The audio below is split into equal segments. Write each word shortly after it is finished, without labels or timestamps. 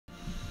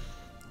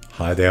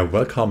Hi there,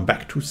 welcome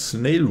back to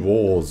Snail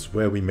Wars,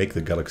 where we make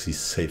the galaxy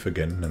safe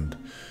again and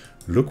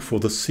look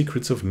for the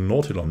secrets of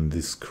Nautilon in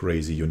this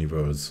crazy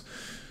universe.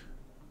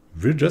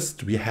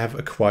 We have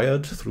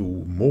acquired,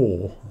 through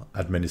more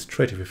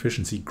administrative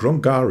efficiency,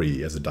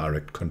 Grongari as a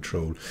direct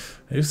control.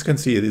 As you can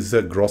see, it is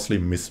a grossly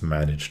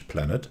mismanaged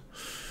planet.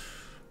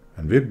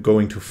 And we're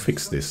going to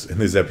fix this in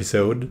this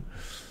episode.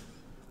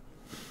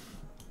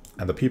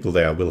 And the people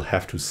there will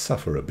have to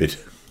suffer a bit.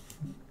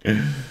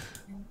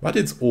 But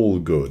it's all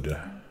good.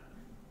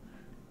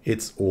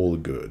 It's all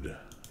good.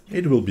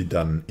 It will be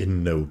done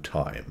in no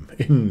time.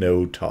 In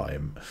no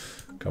time.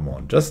 Come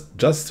on,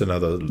 just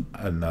another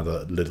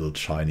little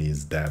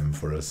Chinese dam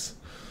for us.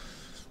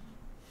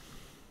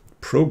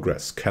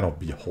 Progress cannot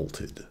be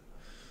halted.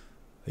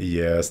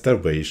 Yeah,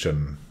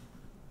 starvation.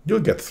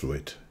 You'll get through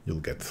it. You'll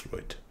get through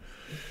it.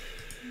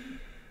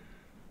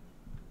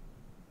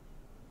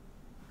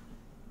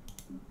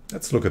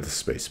 Let's look at the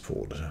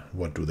spaceport.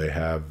 What do they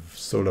have?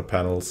 Solar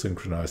panels,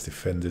 synchronized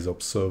defenses,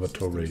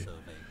 observatory.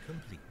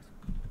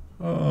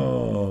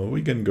 Oh,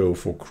 we can go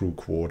for crew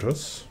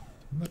quarters.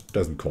 That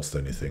doesn't cost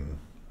anything.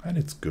 And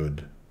it's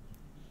good.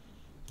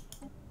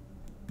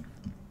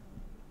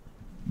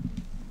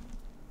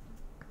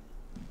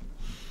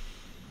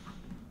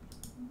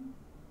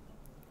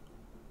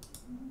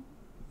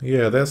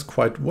 Yeah, there's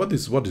quite... What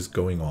is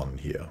going on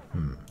here?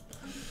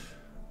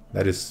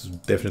 That is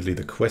definitely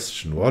the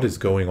question. What is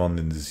going on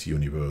in this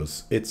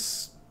universe?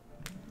 It's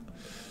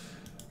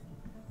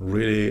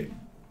really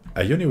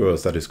a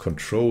universe that is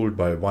controlled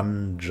by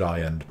one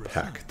giant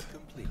pact.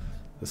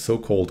 The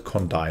so-called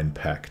Condign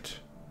Pact.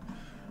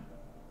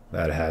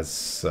 That has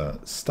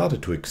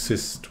started to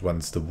exist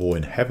once the War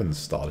in Heaven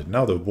started.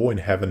 Now the War in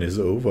Heaven is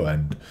over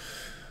and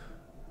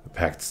the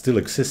Pact still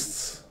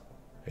exists.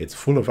 It's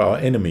full of our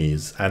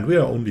enemies, and we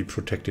are only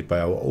protected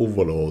by our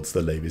overlords,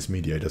 the Levis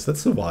Mediators, that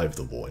survived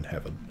the War in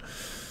Heaven.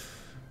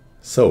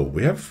 So,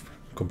 we have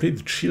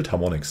completed shield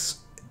harmonics,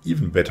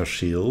 even better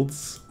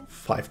shields,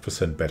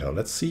 5% better.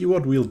 Let's see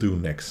what we'll do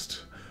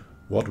next.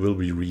 What will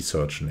we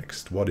research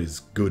next? What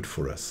is good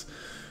for us?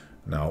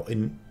 Now,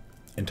 in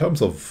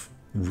terms of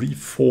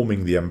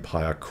reforming the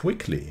Empire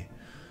quickly,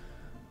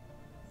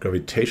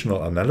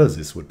 gravitational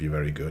analysis would be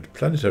very good.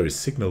 Planetary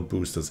signal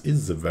boosters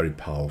is a very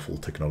powerful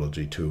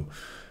technology too.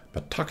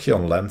 But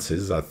tachyon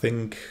lenses, I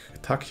think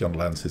tachyon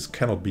lenses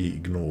cannot be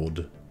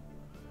ignored.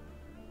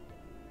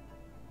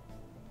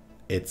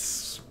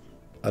 It's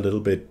a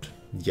little bit,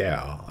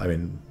 yeah, I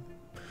mean,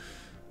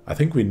 I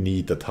think we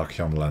need the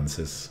tachyon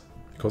lenses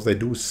because they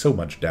do so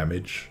much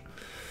damage.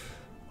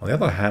 On the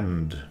other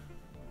hand,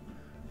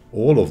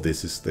 all of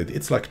this is that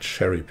it's like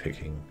cherry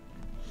picking.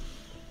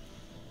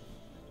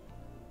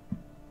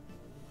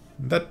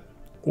 That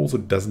also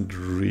doesn't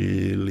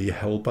really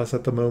help us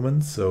at the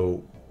moment,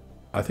 so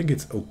I think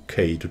it's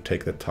okay to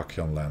take the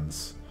tachyon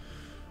lens.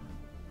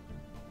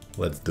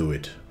 Let's do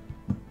it.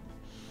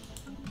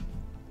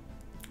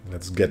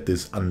 Let's get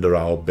this under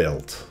our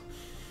belt.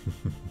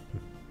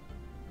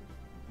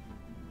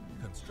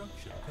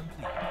 Construction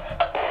complete.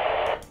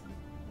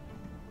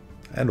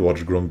 And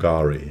watch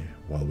Grongari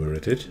while we're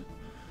at it.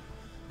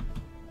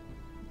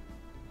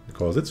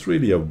 Because it's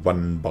really a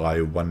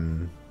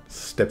one-by-one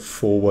step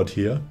forward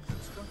here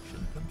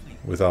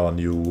with our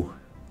new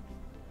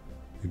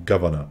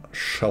governor,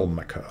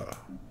 Shellmaker.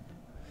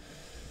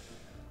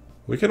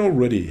 We can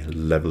already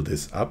level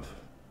this up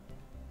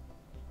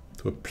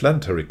to a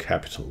planetary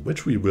capital,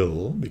 which we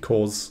will,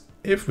 because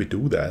if we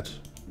do that,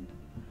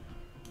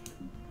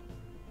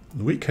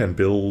 we can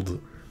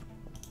build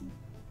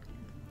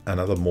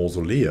another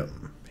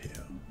mausoleum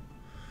here.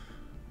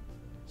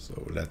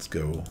 So let's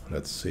go,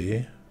 let's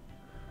see.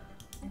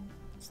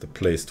 It's the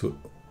place to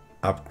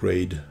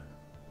upgrade.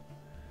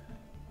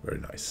 Very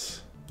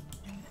nice.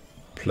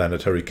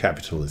 Planetary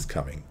capital is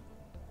coming.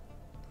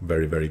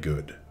 Very, very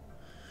good.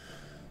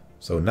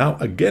 So now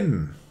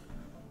again,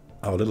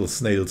 our little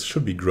snails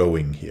should be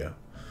growing here.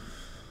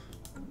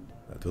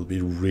 That will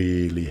be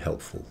really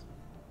helpful.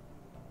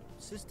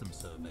 System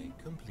survey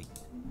complete.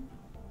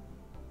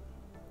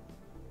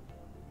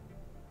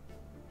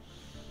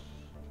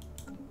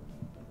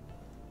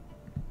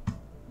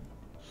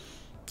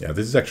 Yeah,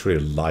 this is actually a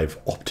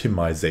live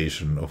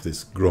optimization of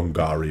this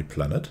Grongari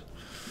planet.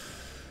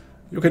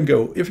 You can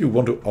go, if you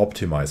want to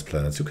optimize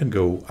planets, you can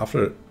go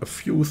after a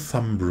few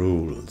thumb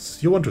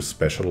rules. You want to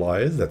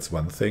specialize, that's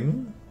one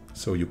thing.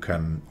 So you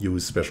can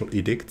use special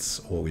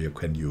edicts, or you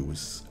can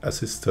use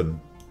assisting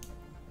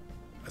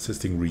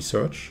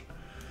research.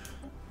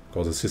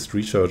 Because assist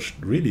research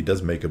really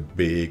does make a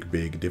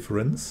big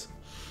difference.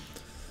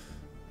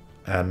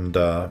 And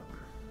to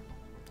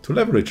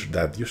leverage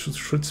that, you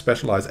should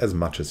specialize as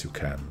much as you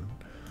can.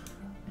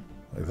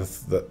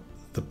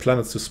 The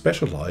planets to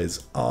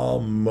specialize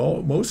are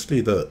mostly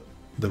the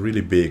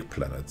really big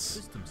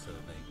planets.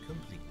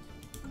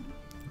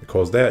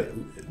 Because there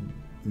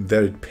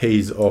it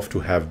pays off to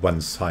have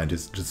one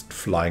scientist just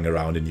flying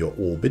around in your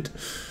orbit.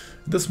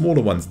 The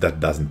smaller ones, that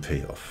doesn't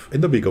pay off.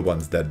 In the bigger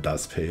ones, that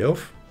does pay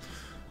off.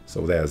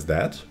 So there's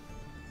that.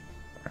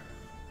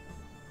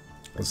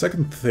 The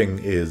second thing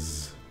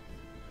is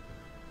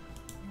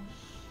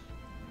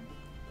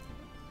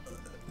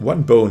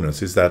one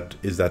bonus. Is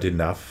that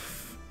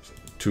enough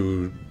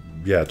to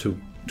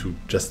to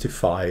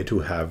justify to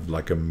have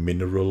like a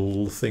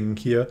mineral thing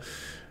here?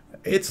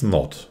 It's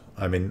not.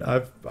 I mean,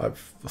 I've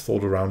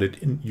thought around it.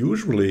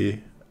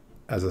 Usually,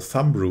 as a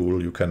thumb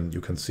rule, you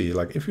can see,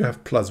 like, if you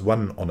have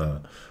 +1 on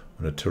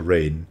a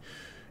terrain,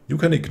 you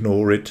can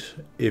ignore it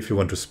if you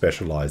want to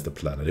specialize the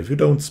planet. If you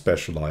don't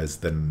specialize,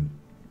 then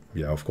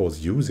yeah, of course,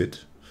 use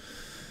it.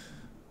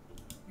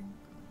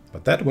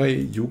 But that way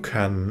you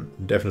can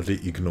definitely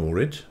ignore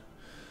it.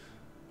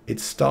 It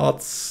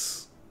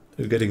starts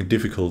getting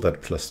difficult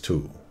at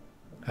 +2.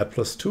 At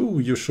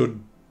 +2, you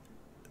should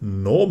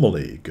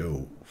normally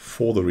go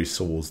for the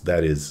resource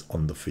that is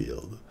on the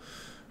field.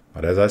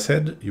 But as I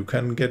said, you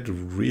can get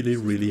really,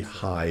 really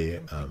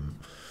high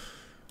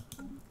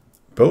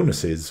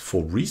bonuses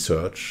for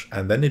research,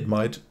 and then it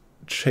might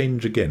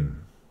change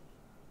again.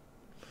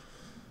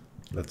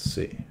 Let's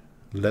see.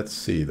 Let's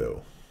see,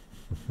 though.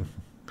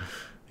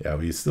 Yeah,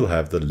 we still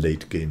have the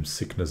late game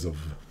sickness of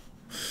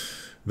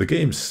the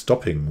game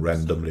stopping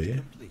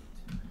randomly.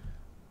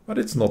 But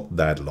it's not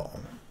that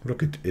long.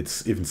 Look,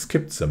 it's even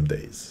skipped some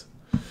days.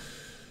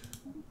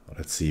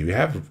 Let's see, we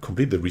have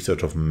completed the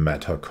research of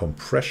matter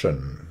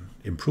compression,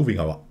 improving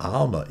our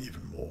armor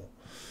even more.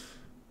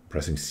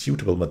 Pressing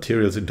suitable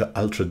materials into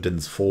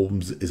ultra-dense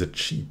forms is a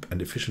cheap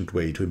and efficient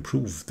way to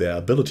improve their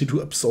ability to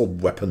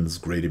absorb weapons'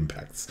 great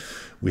impacts.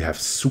 We have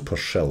super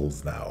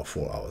shells now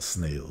for our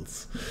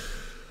snails.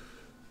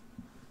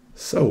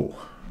 So,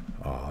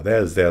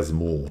 there's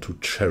more to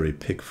cherry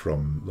pick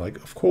from. Like,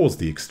 of course,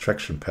 the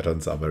extraction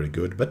patterns are very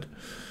good, but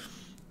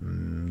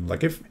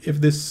like if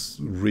this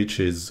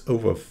reaches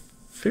over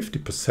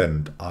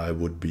 50%, I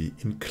would be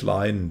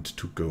inclined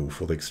to go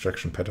for the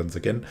extraction patterns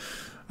again.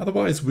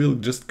 Otherwise, we'll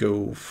just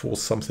go for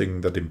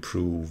something that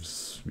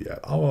improves, yeah,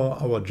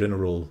 our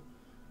general,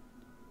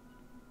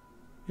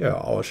 yeah,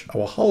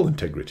 our hull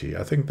integrity.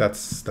 I think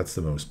that's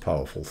the most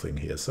powerful thing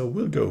here. So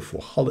we'll go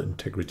for hull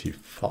integrity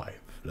 5.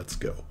 Let's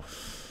go.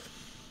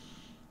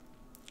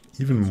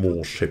 Even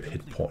more ship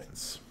hit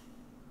points.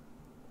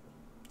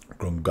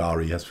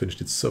 Grongari has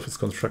finished its surface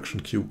construction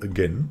queue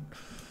again.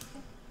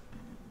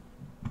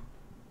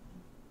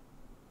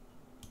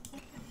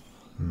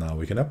 Now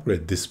we can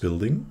upgrade this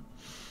building.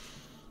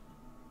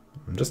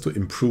 Just to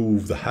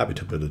improve the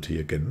habitability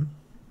again.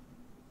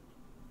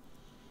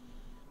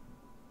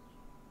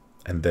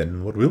 And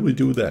then what will we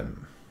do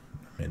then?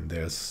 I mean,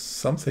 there's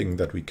something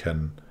that we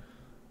can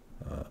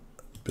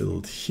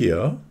build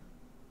here.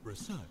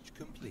 Research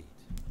complete.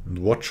 And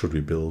what should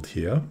we build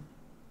here?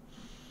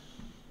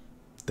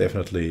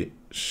 Definitely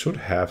should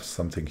have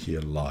something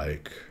here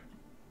like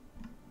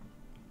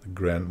the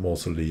Grand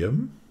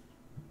Mausoleum.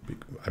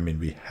 I mean,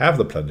 we have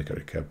the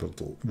planetary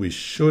capital. We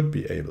should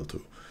be able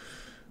to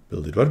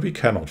build it, but we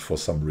cannot for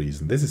some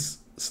reason. This is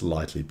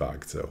slightly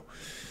bugged, so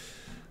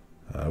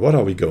what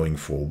are we going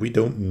for? We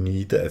don't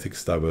need the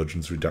ethics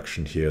divergence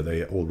reduction here.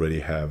 They already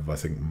have, I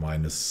think,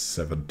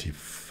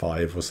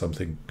 -75 or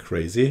something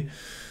crazy.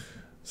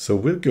 So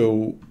we'll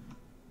go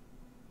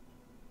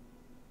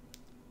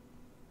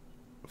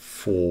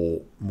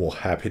for more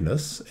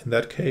happiness in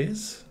that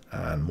case.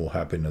 And more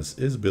happiness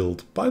is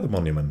built by the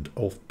Monument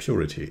of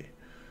Purity,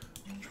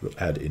 which we'll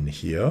add in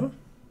here.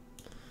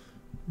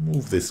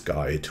 Move this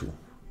guy to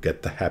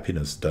get the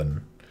happiness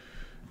done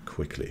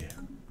quickly.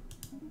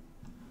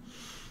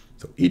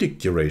 So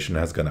edict duration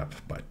has gone up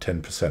by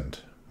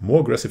 10%. More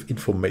aggressive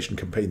information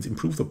campaigns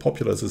improve the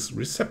populace's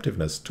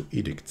receptiveness to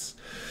edicts.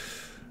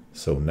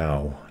 So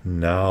now,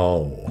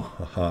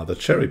 the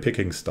cherry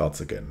picking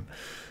starts again.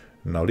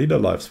 Now leader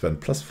lifespan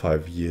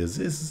 +5 years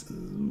is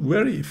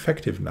very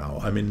effective now.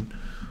 I mean,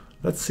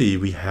 let's see,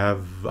 we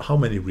have how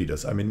many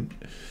readers? I mean,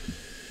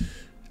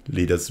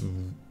 leaders,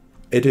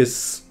 it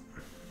is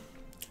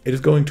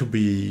going to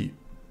be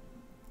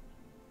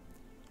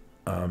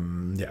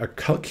yeah, a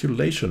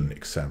calculation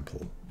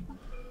example,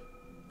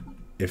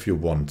 if you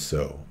want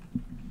so.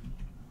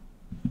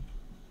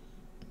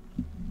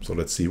 So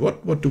let's see,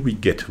 what do we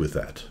get with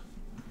that?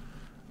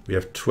 We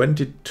have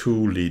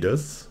 22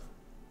 leaders.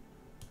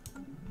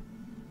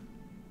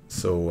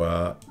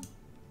 So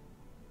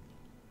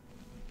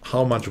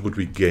how much would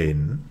we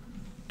gain?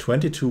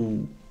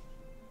 22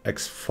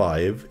 x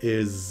 5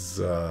 is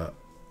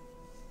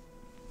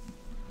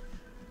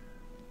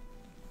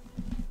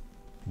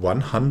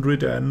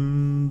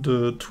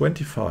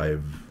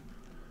 125.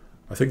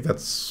 I think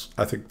that's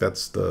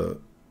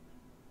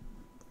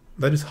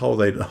that is how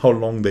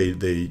long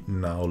they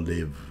now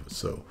live.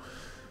 So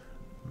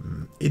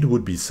it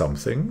would be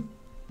something.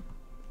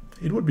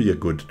 It would be a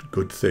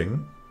good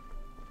thing.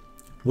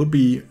 Would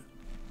be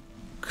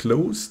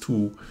close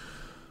to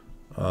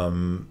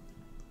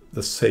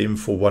the same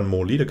for one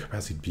more leader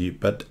capacity,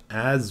 but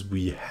as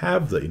we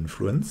have the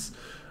influence,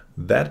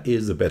 that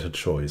is a better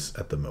choice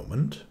at the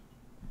moment.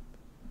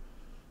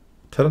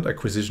 Talent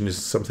acquisition is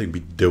something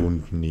we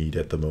don't need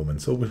at the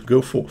moment, so we'll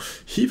go for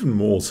even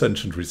more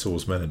sentient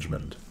resource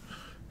management.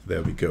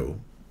 There we go.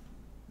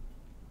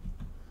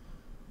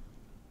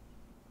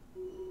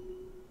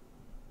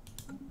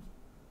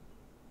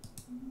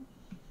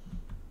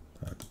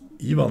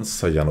 Ivan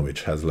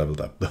Sajanovic has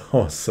leveled up.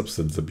 Oh,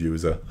 substance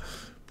abuser.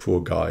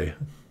 Poor guy.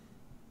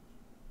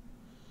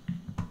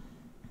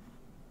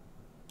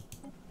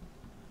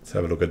 Let's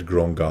have a look at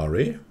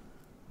Grongari.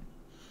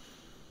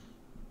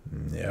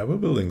 Yeah, we're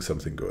building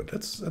something good.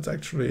 Let's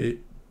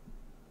actually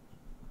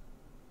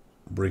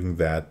bring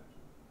that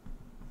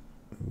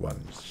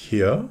one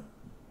here,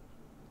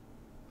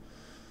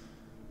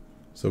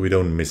 so we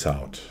don't miss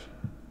out.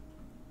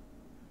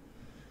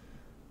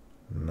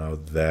 Now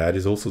that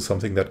is also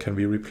something that can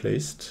be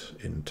replaced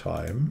in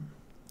time.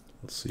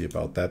 We'll see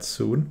about that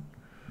soon.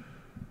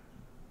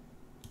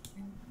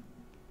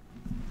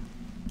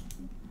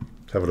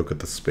 Let's have a look at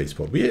the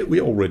spaceport. We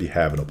already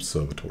have an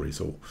observatory,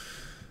 so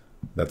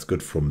that's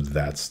good from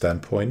that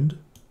standpoint.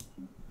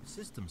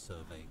 System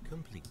survey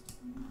complete.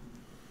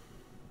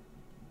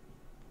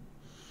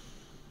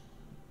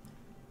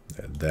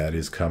 And that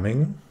is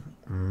coming.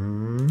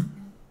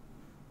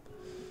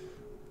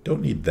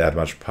 Don't need that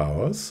much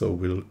power, so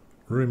we'll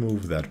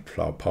remove that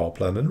power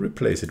plant and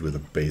replace it with a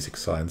basic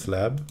science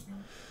lab.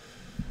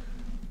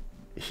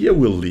 Here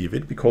we'll leave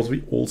it because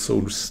we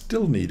also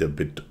still need a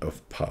bit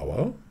of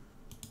power.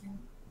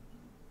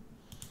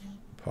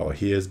 Power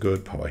here is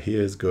good, power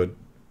here is good.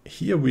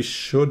 Here we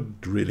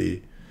should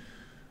really...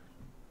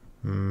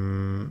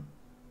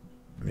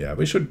 yeah,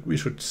 we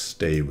should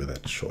stay with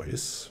that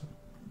choice.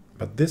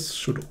 But this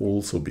should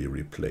also be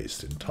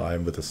replaced in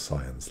time with a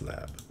science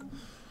lab.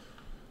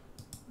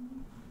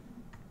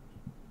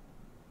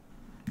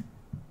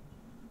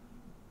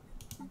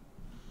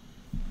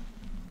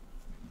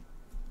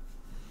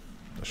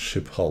 The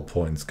ship hull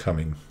points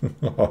coming.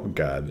 Oh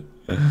god.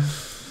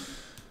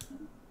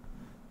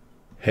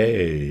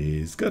 Hey,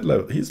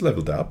 he's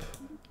leveled up.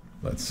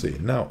 Let's see.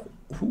 Now,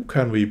 who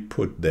can we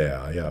put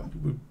there? Yeah,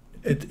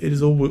 it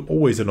is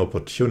always an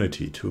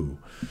opportunity to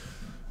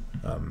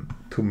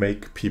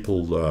make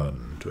people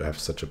learn to have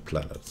such a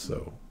planet.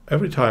 So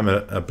every time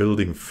a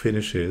building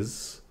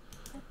finishes,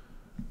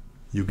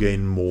 you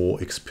gain more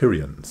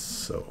experience.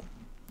 So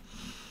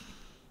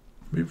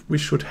we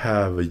should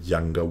have a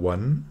younger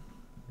one,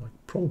 like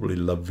probably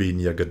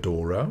Lavinia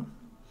Gadora.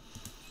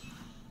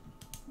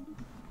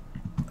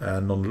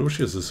 And on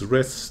Lucius's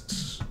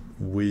wrist,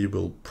 we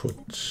will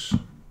put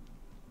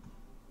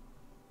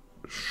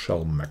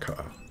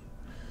Shelmaker.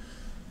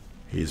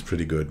 He's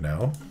pretty good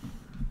now.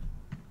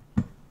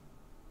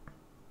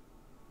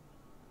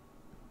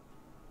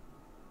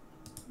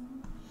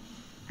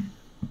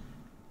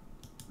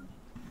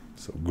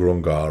 So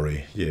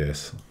Grongari,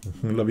 yes.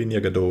 Lavinia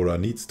Gadora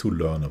needs to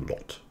learn a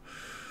lot.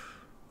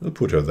 We'll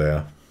put her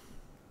there.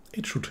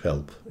 It should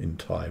help in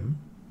time.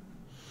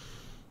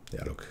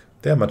 Yeah, look.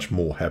 They're much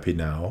more happy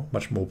now,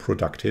 much more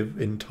productive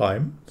in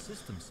time.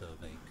 System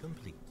survey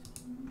complete.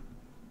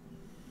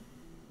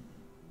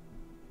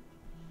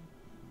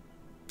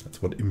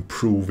 That's what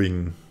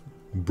improving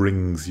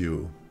brings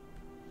you.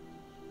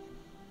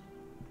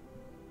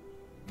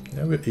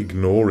 Yeah, we're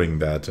ignoring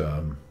that.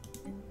 Yeah,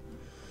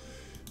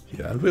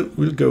 and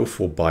we'll go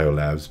for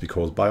biolabs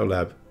because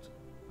biolab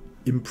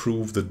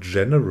improve the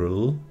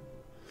general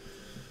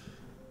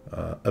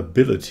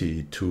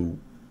ability to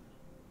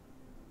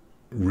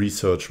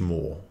research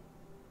more.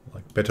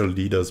 Like better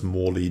leaders,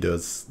 more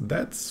leaders.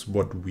 That's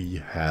what we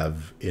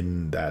have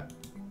in that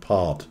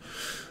part.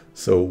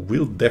 So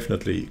we'll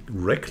definitely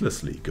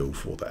recklessly go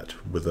for that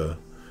with the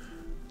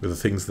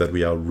things that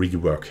we are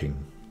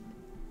reworking.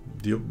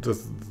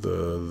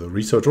 The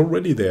research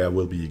already there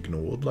will be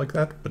ignored like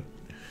that, but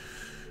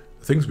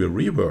the things we're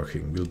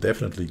reworking, we'll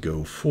definitely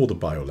go for the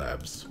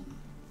biolabs,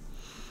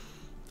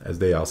 as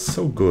they are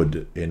so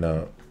good in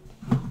an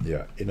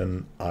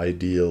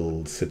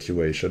ideal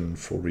situation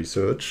for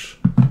research.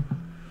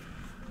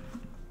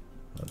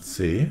 Let's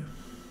see.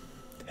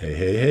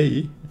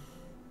 Hey.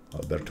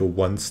 Alberto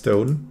 1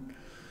 stone.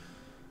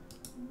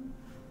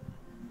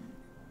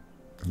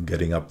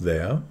 Getting up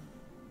there.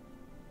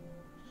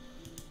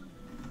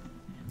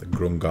 The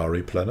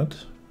Grongari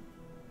planet.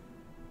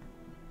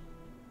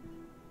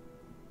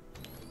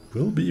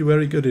 Will be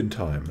very good in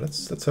time.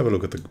 Let's have a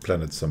look at the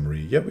planet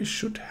summary. Yeah, we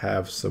should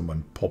have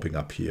someone popping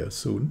up here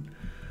soon.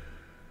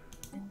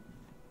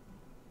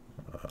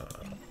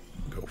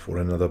 Go for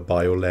another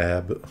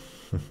biolab.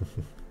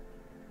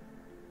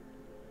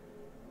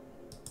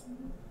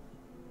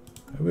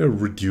 We're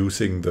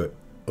reducing the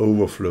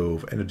overflow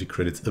of energy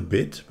credits a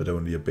bit, but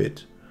only a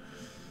bit.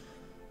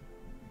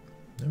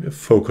 And we're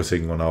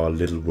focusing on our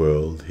little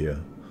world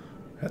here.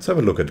 Let's have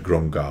a look at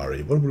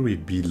Grongari. What will we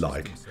be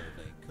like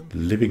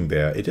living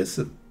there? It is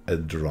a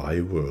dry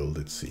world,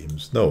 it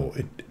seems. No,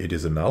 it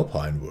is an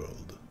alpine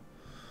world.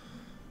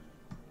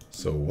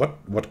 So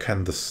what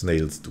can the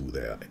snails do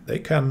there? They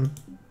can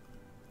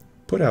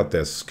put out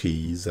their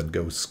skis and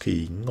go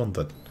skiing on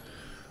the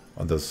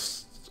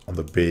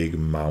big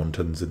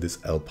mountains in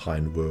this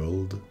alpine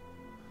world.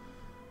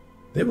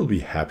 They will be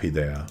happy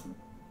there.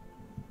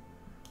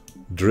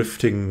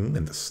 Drifting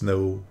in the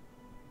snow.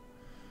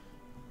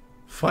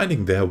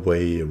 Finding their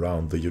way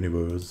around the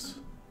universe.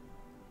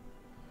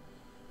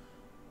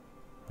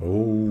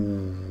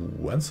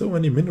 Oh, and so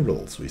many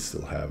minerals we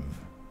still have.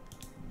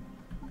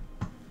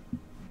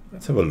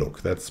 Let's have a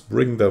look. Let's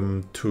bring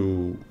them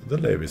to the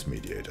Levis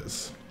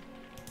mediators.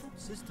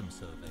 System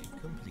survey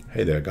complete.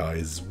 Hey there,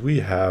 guys.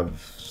 We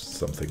have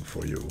something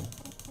for you.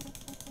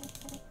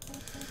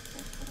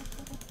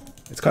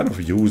 It's kind of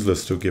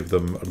useless to give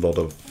them a lot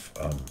of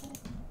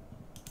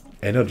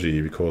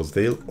energy, because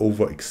they'll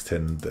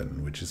overextend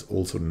then, which is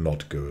also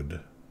not good.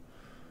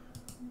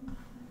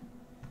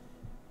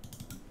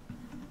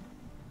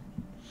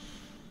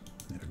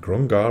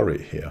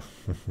 Grongari here.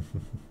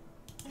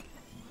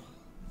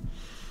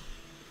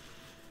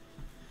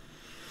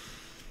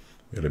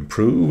 We'll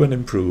improve and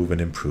improve and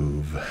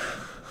improve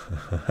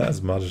as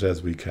much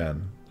as we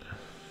can.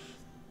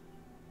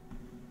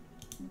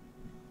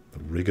 The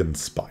Riggin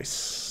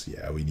spice.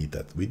 Yeah, we need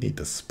that. We need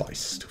the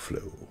spice to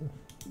flow.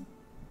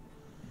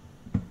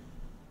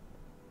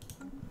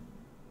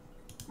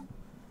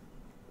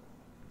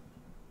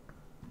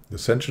 The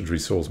sentient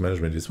resource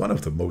management is one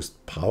of the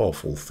most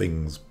powerful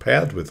things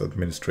paired with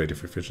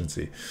administrative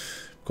efficiency,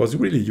 because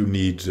really you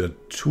need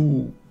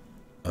two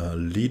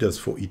leaders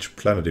for each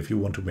planet if you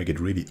want to make it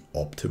really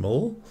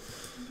optimal.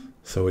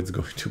 So it's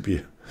going to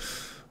be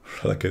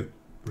like a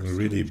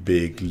really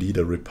big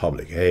leader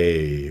republic.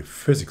 Hey,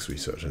 physics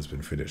research has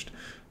been finished.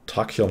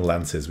 Tachyon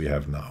lances we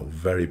have now,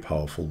 very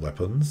powerful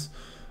weapons.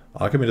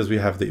 Archimedes, we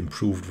have the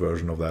improved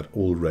version of that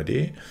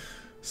already.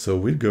 So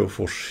we'll go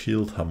for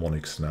shield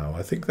harmonics now.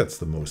 I think that's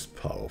the most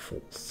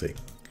powerful thing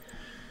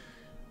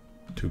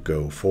to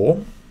go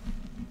for.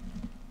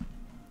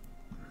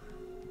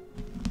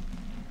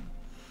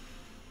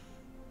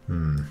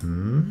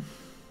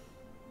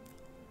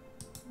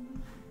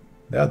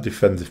 There are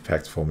defensive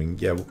pacts forming.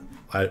 Yeah,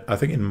 I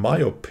think in my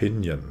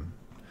opinion,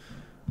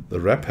 the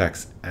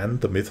Rapax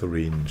and the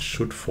Mythrine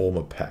should form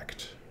a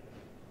pact.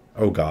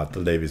 Oh god,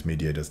 the Levis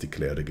mediators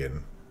declared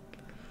again.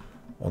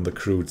 On the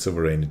crude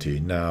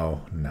sovereignty.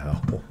 Now.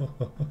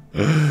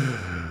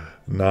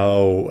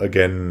 Now,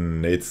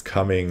 again, it's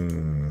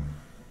coming.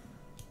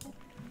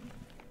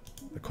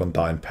 The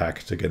Condign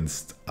Pact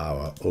against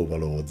our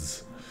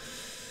overlords.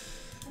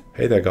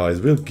 Hey there,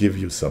 guys, we'll give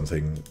you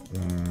something.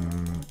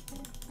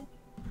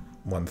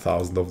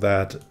 1,000 of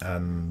that,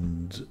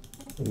 and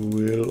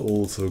we'll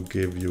also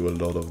give you a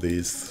lot of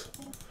these.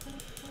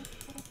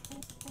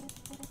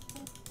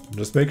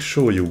 Just make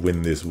sure you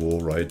win this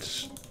war,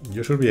 right?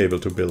 You should be able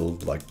to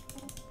build, like,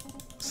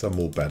 some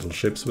more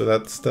battleships with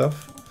that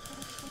stuff.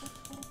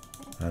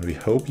 And we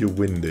hope you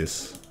win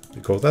this,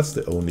 because that's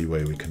the only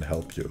way we can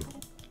help you.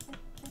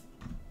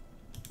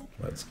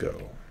 Let's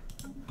go.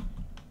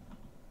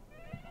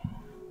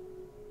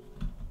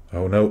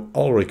 Oh no,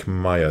 Ulrich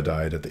Meyer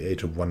died at the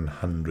age of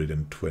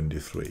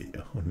 123.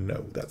 Oh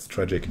no, that's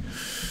tragic.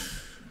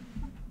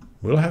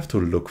 We'll have to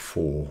look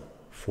for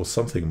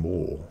something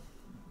more.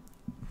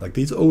 Like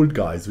these old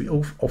guys, we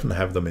often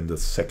have them in the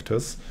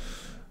sectors.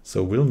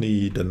 So we'll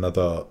need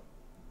another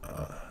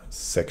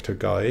sector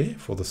guy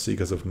for the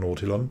Seekers of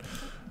Nautilon.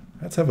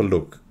 Let's have a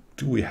look.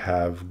 Do we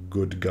have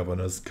good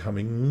governors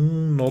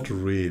coming? Not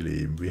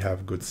really. We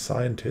have good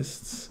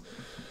scientists.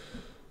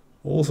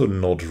 Also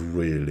not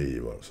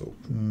really. Well, so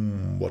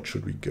what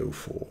should we go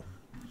for?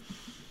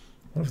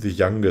 One of the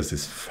youngest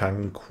is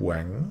Fang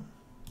Quang.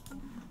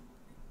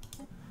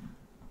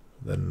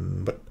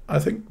 Then, but I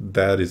think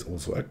that is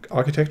also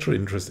architectural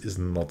interest is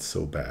not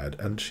so bad,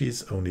 and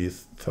she's only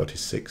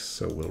 36,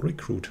 so we'll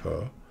recruit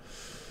her.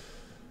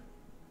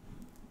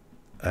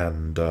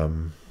 And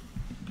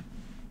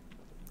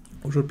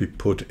who should be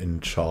put in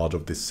charge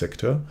of this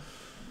sector?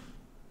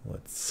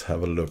 Let's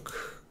have a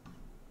look.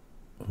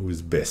 Who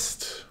is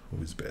best?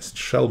 Who is best?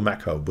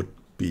 Shellmacker would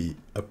be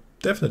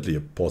definitely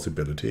a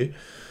possibility.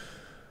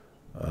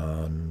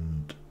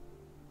 And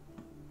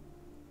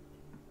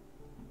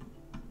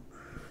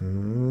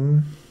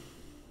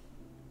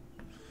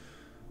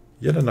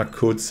Yelena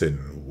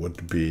Kutsin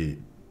would be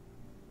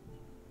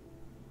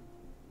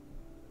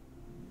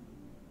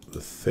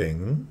the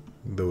thing,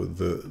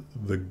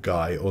 the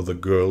guy or the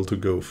girl to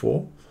go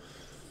for.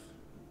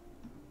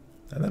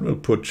 And then we'll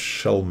put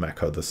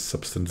Shellmacker, the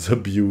substance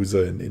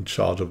abuser, in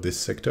charge of this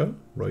sector,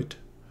 right?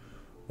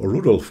 Or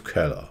Rudolf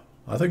Keller.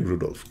 I think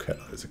Rudolf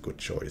Keller is a good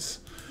choice.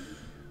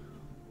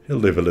 He'll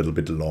live a little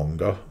bit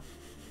longer.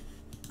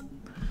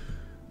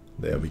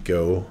 There we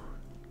go.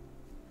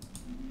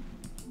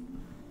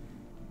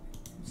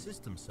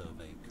 System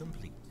survey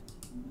complete.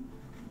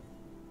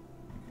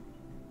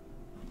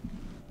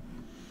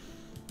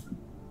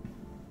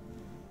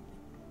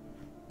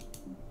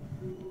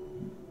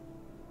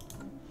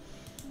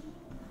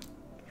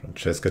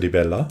 Francesca Di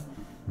Bella.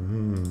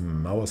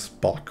 Our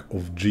spark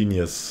of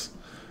genius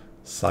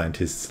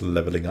scientists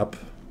leveling up.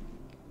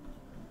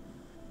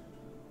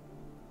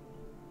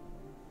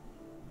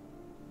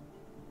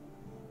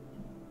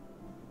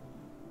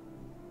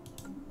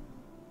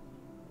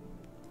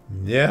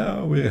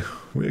 Yeah,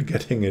 we're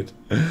getting it.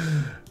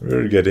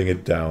 We're getting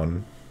it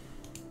down.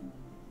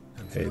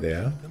 Hey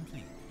there.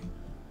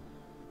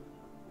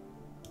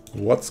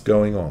 What's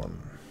going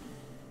on?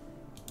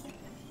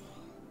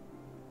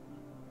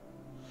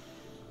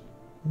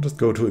 I'll just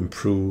go to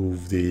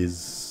improve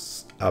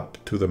these up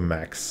to the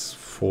max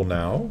for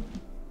now.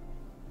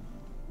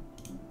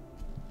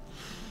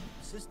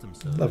 System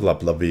survey. Level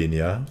up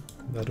Lavinia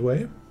that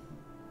way.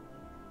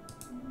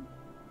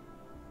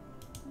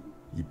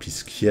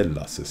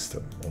 Episciella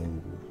system.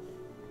 Oh.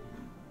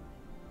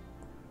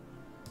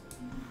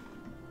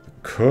 The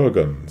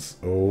Kurgans.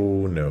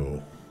 Oh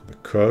no. The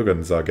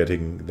Kurgans are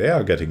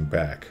getting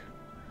back.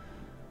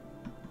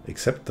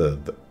 Except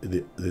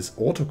this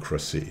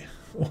autocracy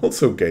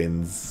also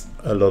gains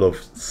a lot of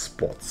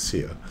spots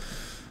here.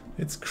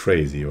 It's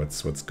crazy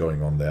what's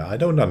going on there. I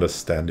don't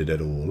understand it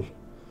at all.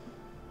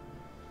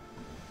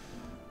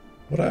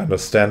 What I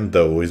understand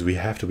though is we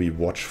have to be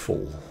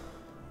watchful.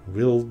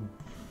 We'll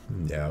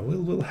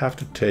have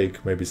to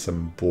take maybe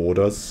some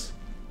borders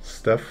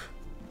stuff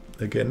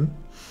again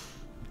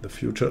in the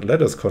future.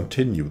 Let us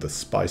continue. The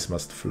spice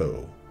must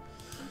flow.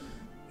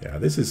 Yeah,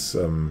 this is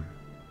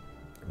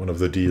one of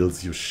the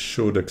deals you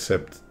should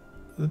accept.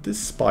 This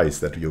spice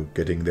that you're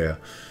getting there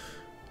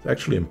is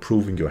actually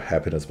improving your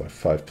happiness by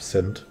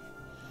 5%.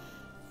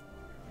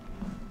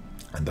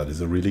 And that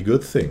is a really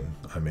good thing.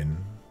 I mean,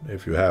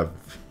 if you have...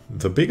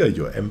 the bigger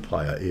your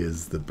empire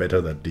is, the better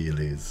that deal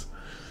is.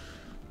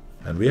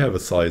 And we have a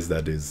size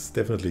that is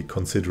definitely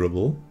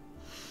considerable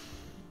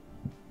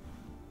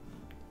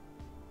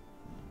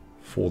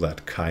for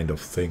that kind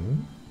of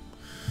thing.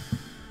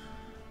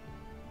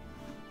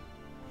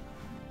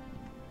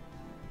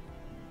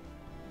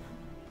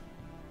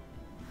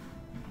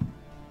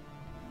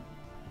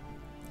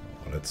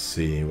 Let's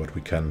see what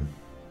we can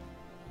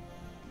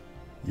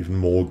even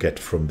more get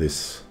from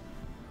this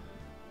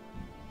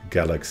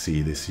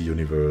galaxy, this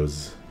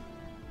universe.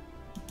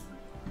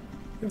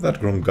 We have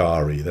that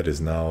Grongari that is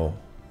now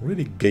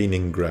really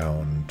gaining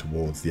ground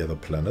towards the other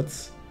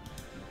planets.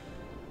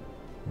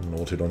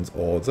 Nautilon's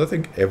odds. I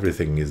think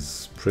everything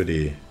is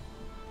pretty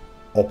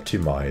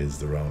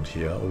optimized around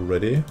here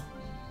already.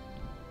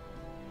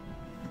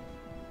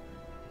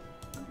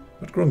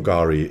 But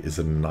Grongari is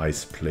a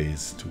nice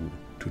place to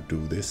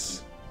do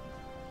this.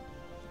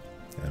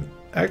 And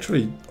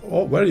actually,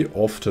 very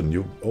often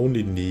you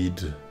only need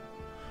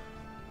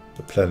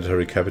the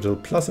planetary capital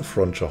plus a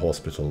frontier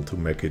hospital to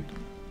make it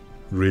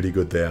really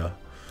good there.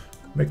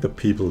 Make the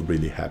people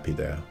really happy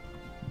there.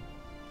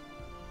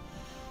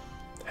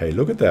 Hey,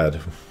 look at that.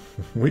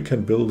 We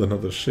can build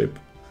another ship.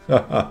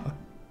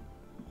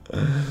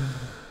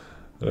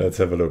 Let's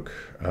have a look.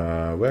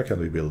 Where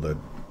can we build that?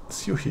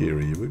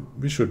 Suhiri.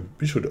 We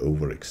should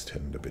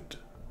overextend a bit.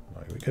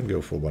 Like, we can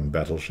go for one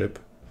battleship.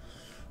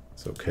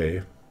 It's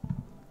okay.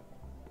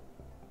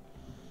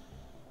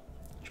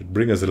 Should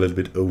bring us a little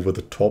bit over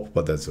the top,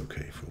 but that's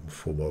okay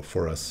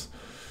for us.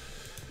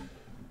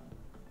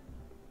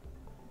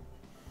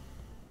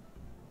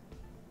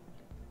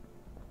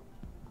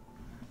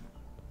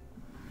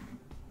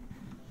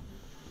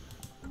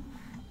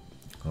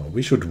 Oh,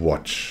 we should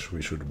watch.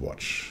 We should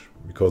watch.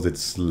 Because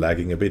it's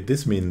lagging a bit.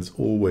 This means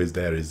always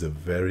there is a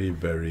very,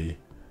 very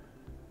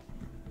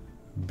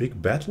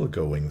big battle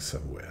going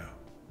somewhere.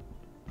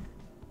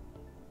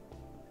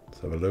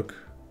 Let's have a look.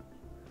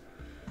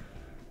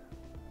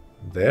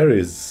 There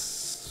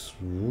is...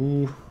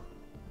 Ooh,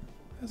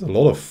 there's a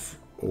lot of...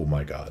 Oh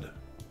my god.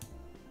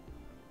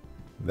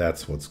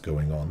 That's what's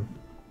going on.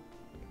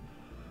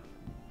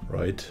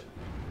 Right.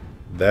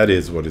 That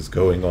is what is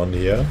going on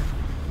here.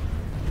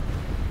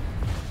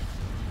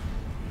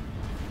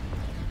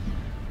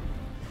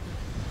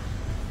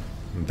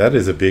 That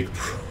is a big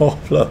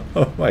problem.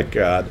 Oh my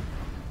god.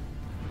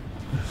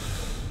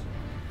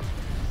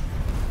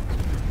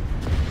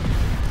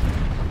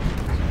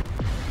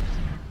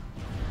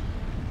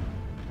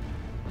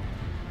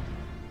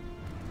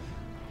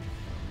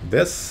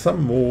 There's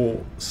some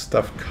more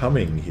stuff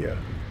coming here.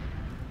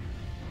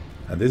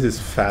 And this is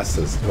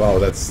fastest. Wow,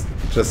 that's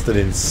just an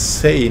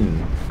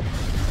insane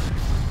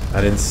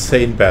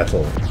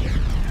battle.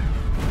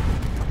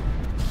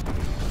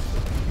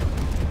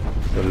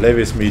 The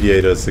Levis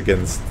mediators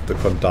against the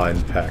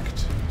Condign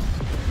Pact.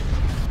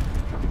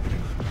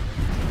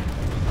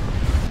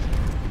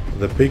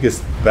 The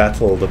biggest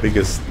battle, the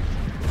biggest...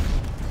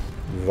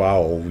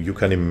 Wow, you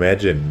can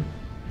imagine.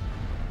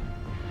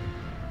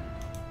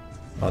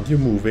 Aren't you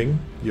moving?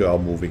 You are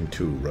moving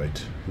too,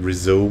 right?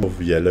 Rhizome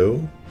of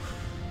yellow.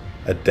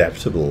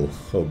 Adaptable.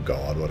 Oh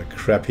god, what a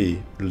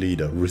crappy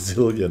leader.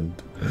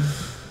 Resilient.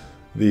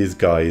 These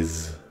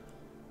guys...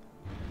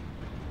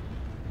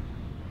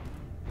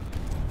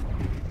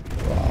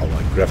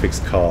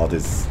 graphics card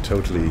is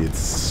totally, it's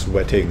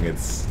sweating,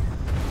 it's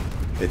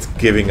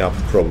giving up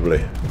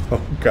probably.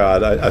 Oh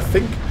god, I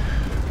think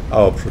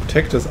our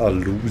protectors are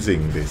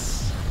losing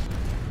this,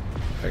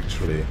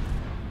 actually.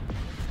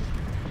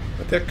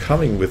 But they're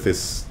coming with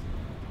this,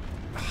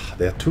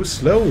 they're too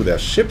slow, their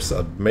ships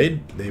are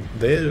made,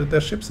 their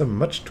ships are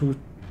much too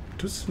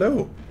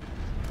slow.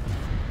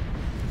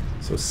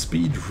 So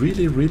speed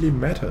really, really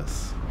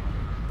matters.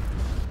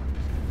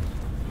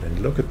 And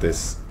look at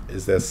this.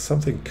 Is there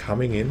something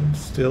coming in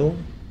still?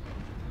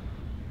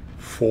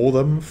 For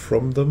them?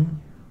 From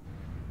them?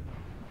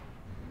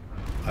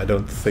 I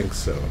don't think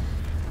so.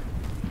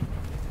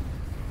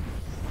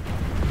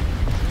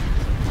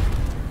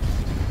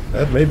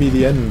 That may be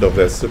the end of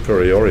their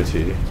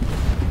superiority.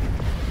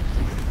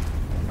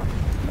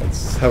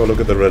 Let's have a look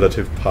at the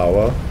relative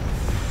power.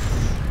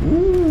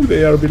 Ooh,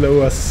 they are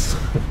below us.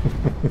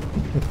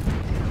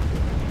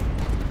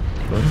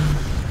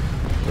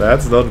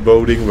 That's not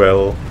boding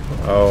well.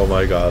 Oh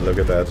my god, look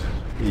at that.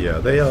 Yeah,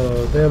 they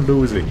are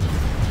losing.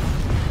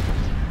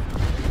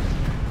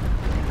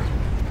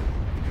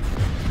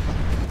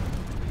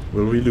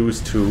 Will we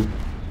lose too?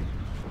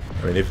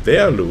 I mean, if they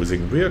are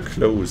losing, we are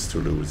close to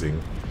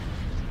losing.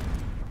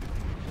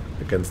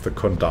 Against the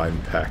Condign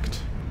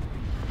Pact.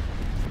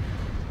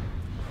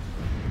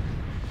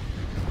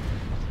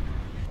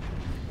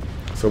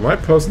 So my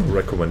personal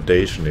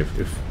recommendation,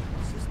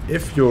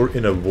 if you're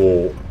in a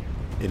war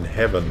in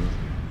heaven,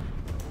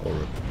 or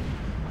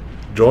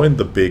join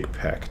the big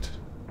pact.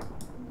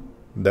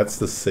 That's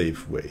the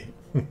safe way.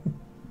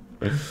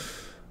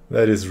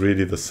 That is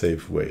really the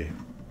safe way.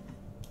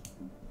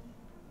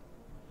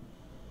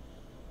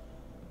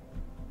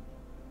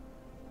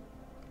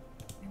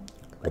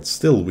 But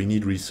still, we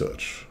need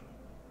research.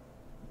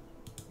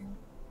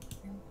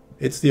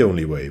 It's the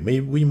only way.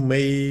 We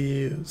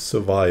may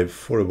survive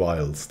for a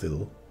while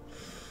still.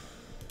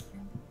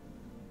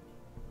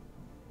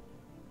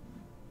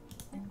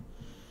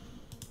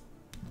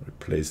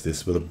 Replace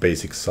this with a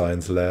basic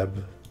science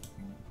lab.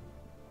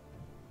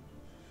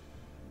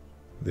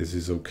 This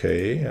is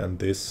okay, and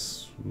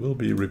this will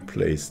be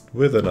replaced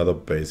with another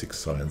basic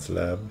science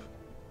lab.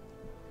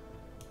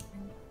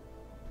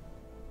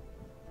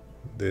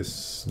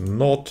 This,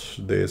 not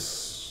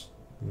this.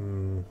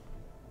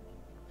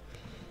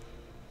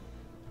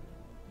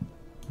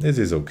 This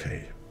is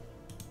okay.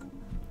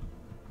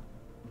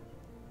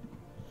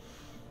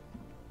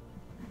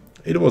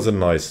 It was a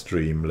nice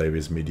stream,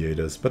 Levi's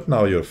Mediators, but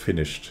now you're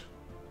finished.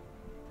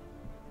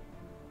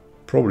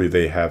 Probably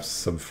they have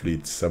some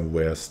fleets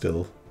somewhere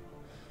still.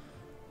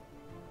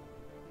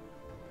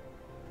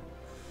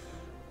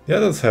 The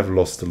others have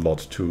lost a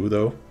lot too,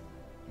 though.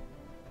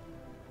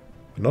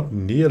 Not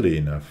nearly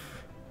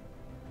enough.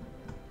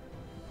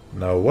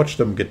 Now watch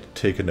them get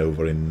taken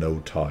over in no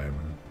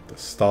time. The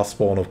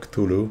Starspawn of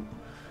Cthulhu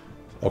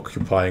is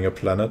occupying a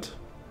planet.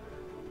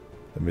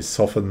 The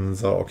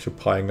Misophons are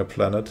occupying a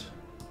planet.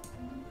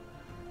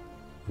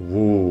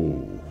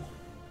 Whoa.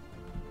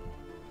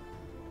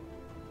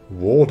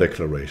 War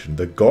declaration.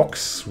 The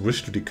Goks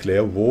wish to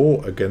declare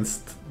war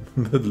against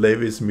the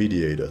Levi's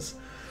Mediators.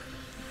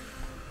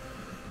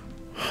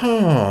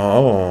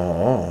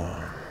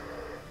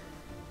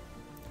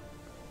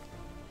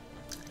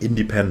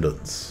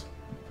 Independence.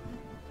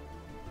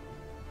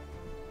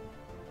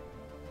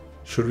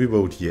 Should we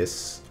vote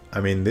yes?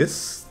 I mean,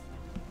 this...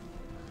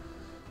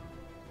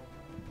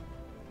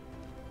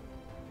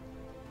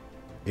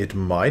 It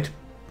might...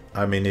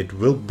 I mean, it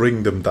will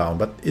bring them down,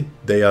 but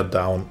they are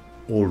down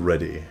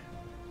already.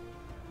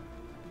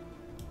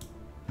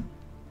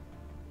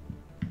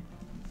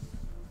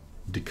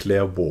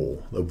 Declare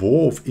war. The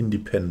war of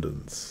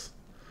independence.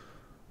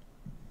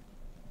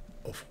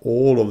 Of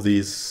all of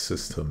these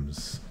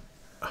systems.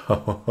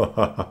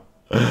 That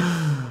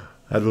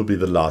will be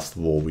the last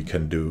war we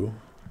can do.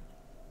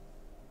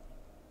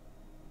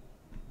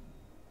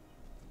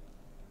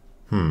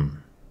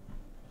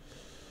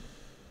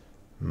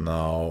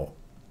 Now,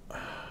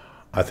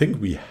 I think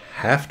we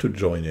have to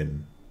join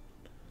in.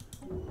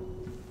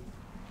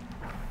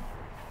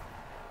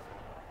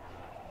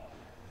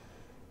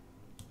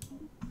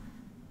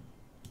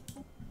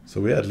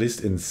 So we're at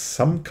least in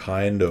some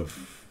kind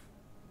of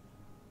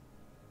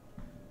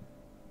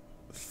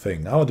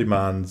thing. Our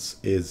demands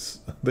is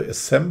the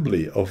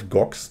assembly of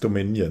Gok's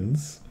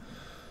dominions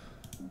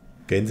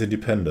gains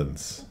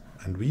independence.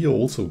 And we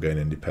also gain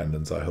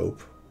independence, I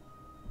hope.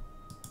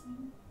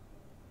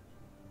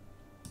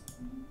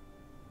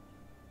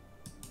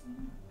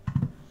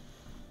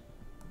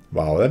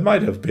 Wow, that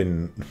might have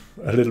been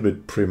a little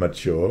bit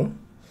premature.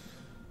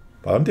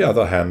 But on the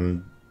other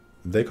hand,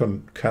 they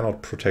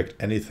cannot protect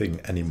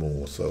anything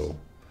anymore, so...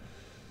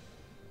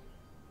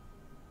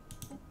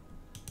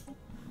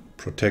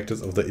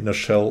 Protectors of the inner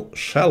shell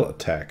shall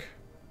attack.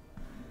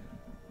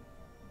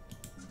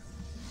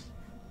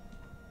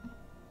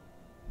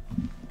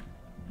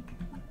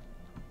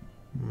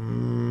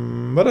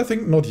 But I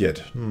think not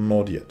yet.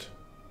 Not yet.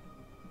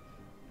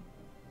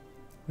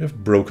 We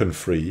have broken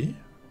free.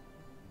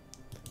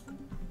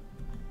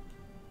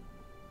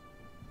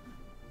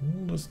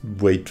 Let's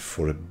wait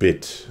for a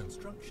bit.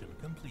 Construction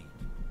complete.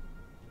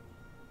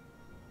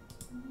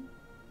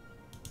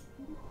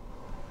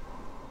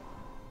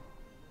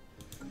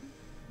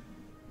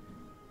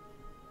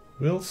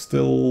 We'll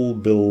still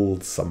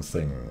build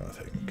something, I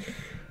think.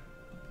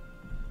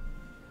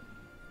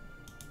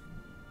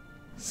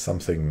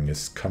 Something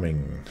is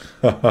coming.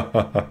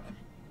 Oh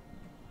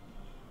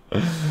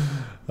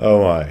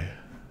my.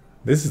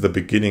 This is the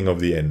beginning of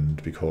the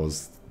end,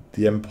 because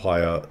the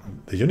Empire,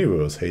 the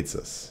universe hates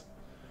us.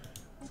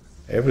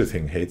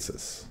 Everything hates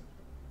us.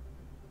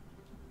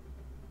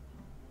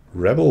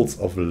 Rebels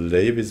of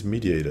Levi's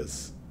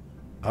Mediators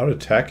are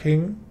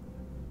attacking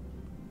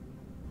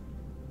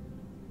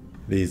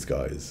these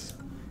guys.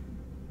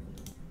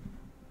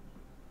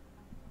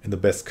 in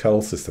the best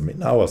cull system.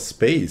 In our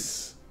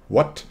space.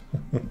 What?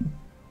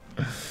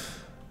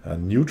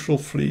 Neutral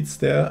fleets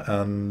there,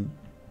 and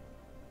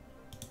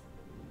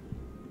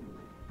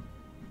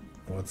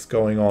what's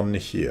going on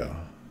here?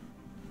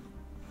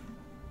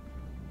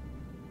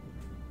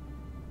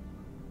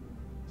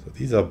 So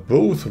these are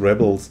both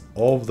rebels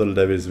of the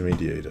Levis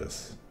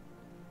Mediators.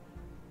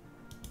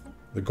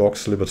 The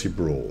Gox Liberty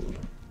Brawl.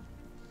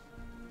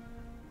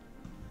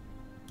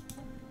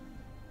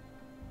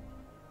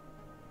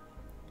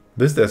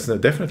 This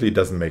definitely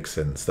doesn't make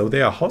sense, though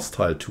they are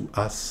hostile to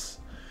us,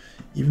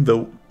 even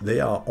though they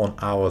are on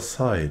our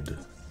side.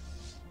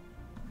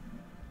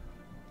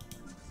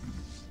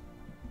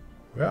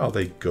 Where are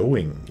they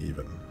going,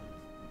 even?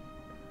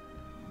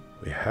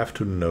 We have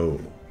to know.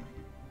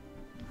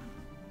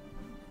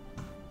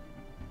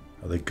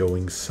 Are they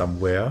going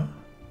somewhere?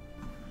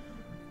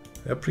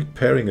 They're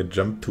preparing a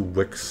jump to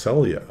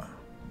Vexelia,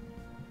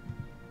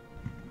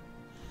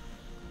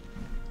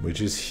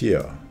 which is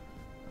here.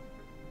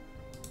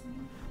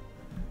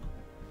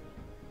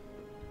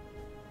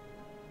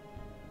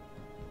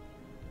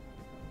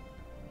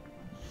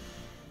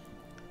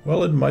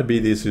 Well, it might be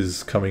this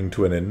is coming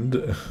to an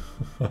end.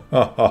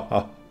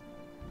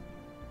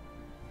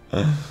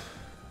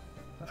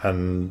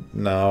 And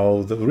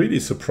now the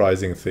really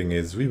surprising thing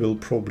is we will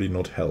probably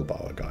not help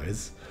our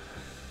guys.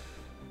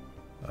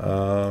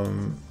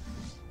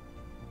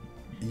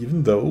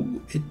 Even though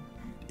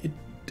it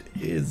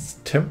is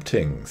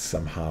tempting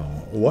somehow.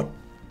 What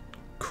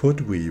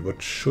should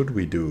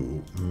we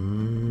do?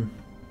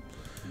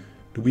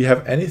 Do we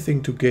have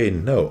anything to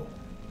gain? No.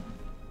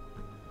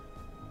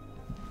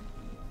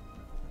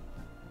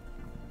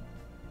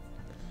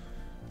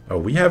 Oh,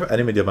 we have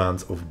enemy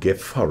demands of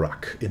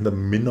Gefarak in the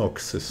Minoc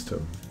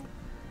system.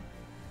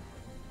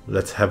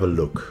 Let's have a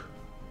look.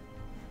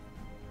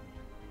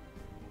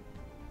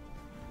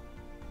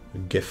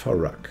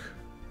 Gefarak.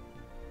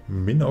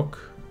 Minoc.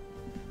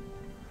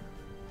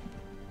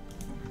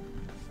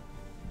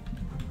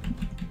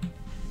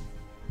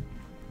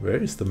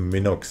 Where is the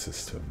Minoc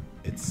system?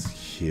 It's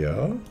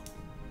here.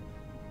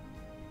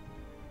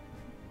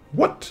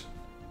 What?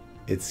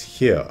 It's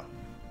here.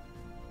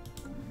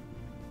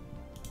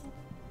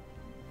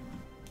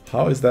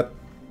 How is that?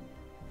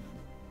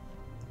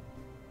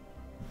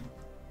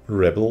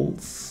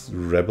 Rebels?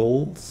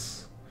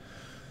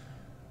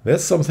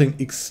 There's something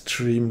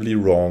extremely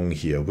wrong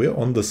here. We're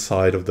on the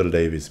side of the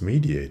Levis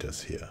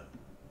Mediators here.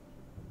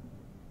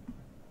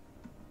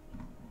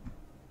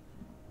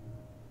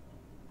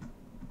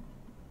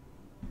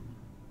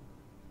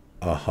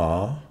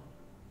 Aha.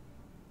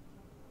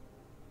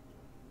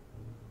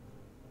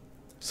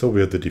 So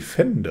we're the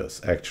defenders,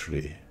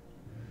 actually.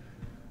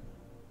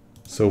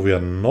 So we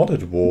are not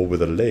at war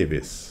with the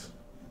Levis.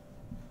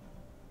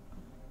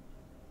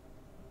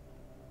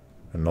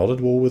 We're not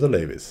at war with the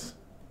Levis.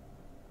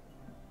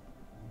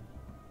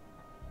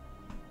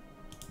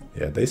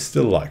 Yeah, they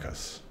still like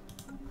us.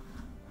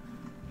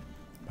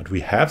 But we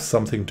have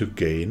something to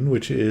gain,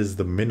 which is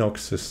the Minoc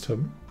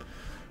system.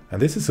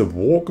 And this is a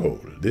war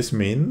goal. This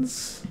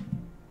means...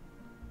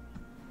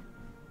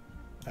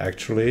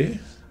 actually...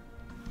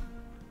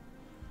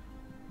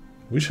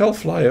 we shall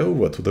fly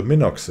over to the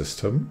Minoc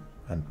system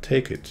and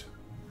take it.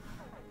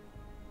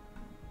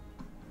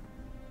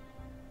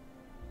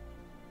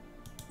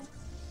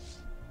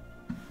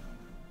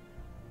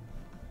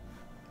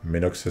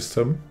 Minoc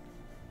system.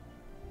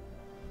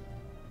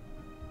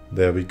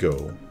 There we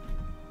go.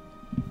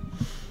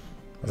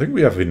 I think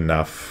we have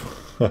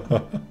enough.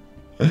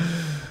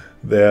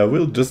 There,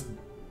 we'll just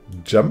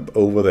jump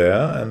over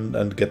there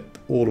and get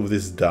all of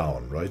this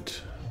down,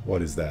 right?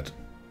 What is that?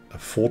 A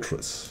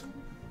fortress.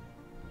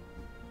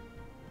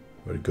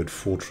 Very good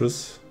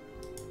fortress.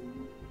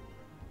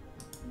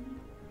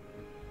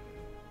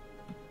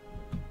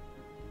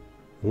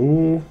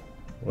 Ooh,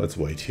 let's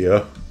wait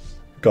here,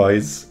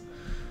 guys.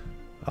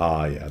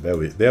 Ah, yeah,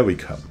 there we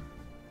come.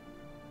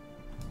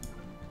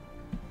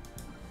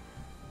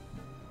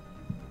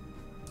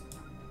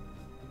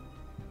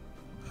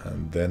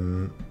 And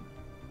then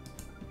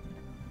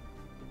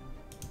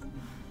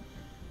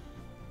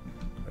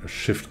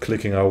shift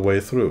clicking our way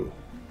through.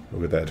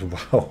 Look at that!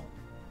 Wow.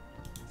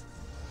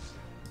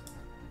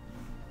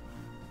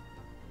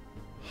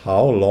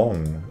 How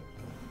long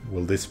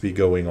will this be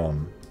going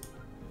on?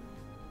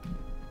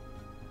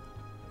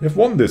 We have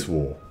won this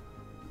war.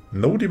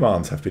 No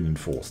demands have been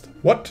enforced.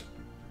 What?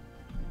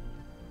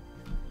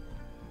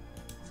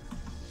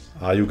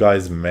 Are you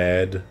guys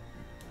mad?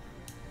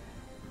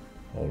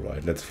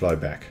 Alright, let's fly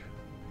back.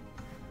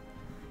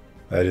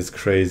 That is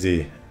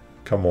crazy.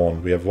 Come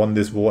on, we have won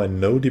this war and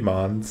no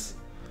demands.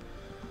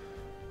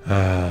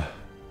 But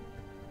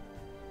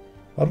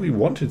we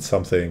wanted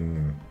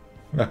something.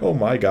 Oh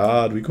my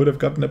god, we could have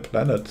gotten a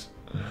planet.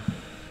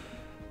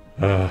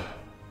 I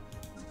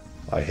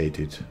hate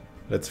it.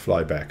 Let's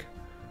fly back.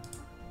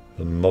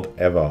 Will not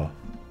ever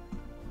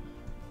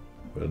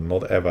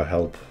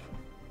help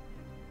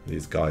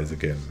these guys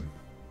again.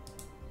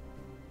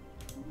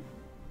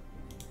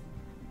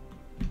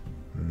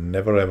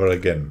 Never ever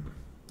again.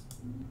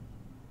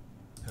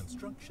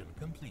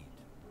 complete.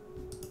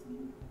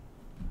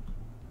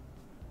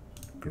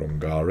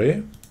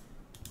 Grongari.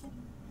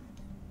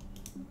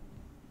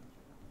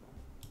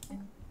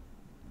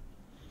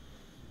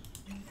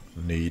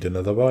 Need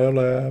another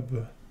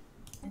biolab.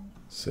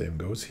 Same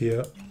goes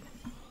here.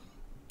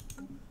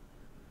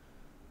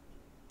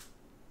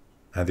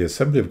 And the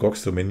assembly of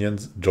Gog's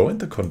dominions joined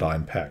the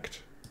Condign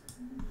Pact.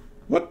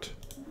 What?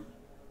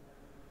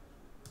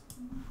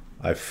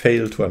 I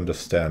fail to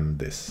understand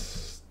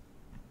this.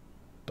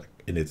 Like,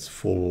 in its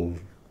full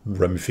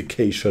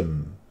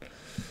ramification.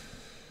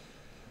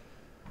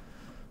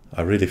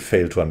 I really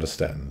fail to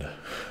understand.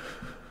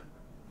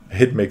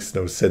 It makes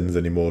no sense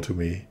anymore to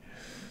me.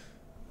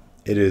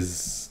 It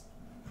is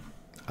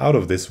out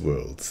of this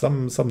world.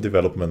 Some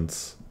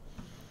developments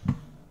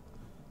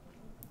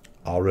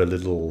are a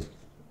little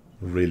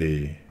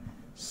really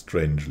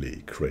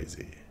strangely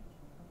crazy.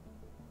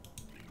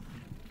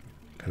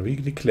 Can we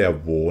declare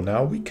war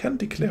now? We can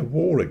declare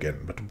war again,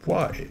 but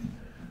why?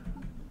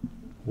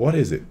 What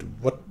is it?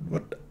 What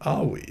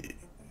are we?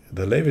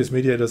 The Leviathans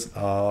mediators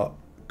are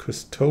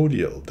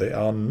custodial. They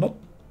are not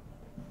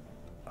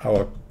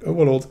our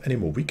overlords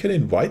anymore. We can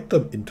invite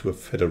them into a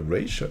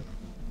federation.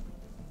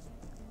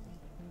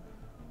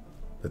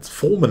 Let's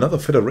form another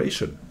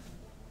federation.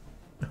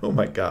 Oh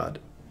my god.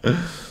 We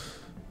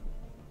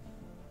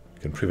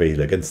can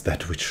prevail against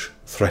that which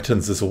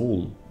threatens us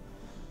all.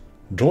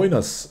 Join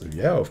us.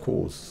 Yeah, of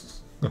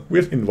course.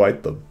 We'll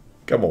invite them.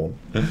 Come on.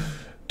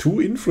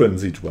 2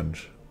 influence each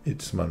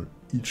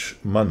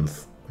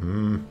month.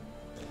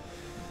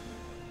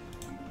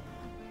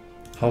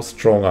 How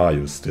strong are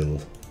you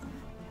still?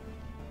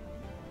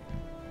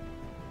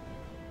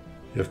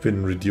 You have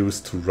been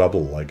reduced to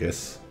rubble, I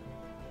guess.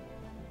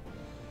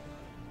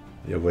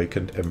 The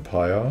Awakened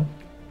Empire.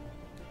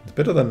 It's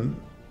better than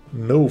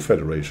no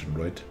federation,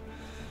 right?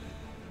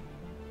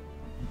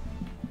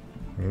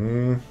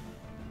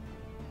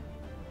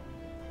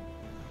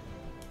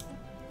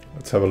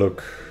 Let's have a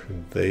look.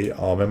 They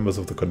are members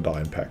of the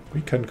Condign Pact.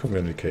 We can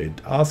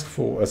communicate. Ask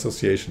for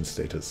association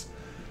status.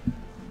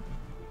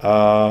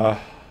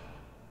 Never.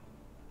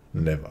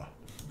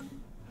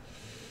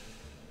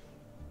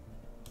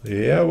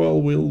 Yeah, well,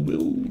 we'll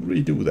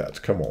redo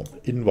that. Come on.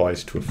 Invite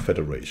to a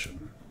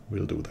federation.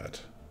 We'll do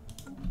that.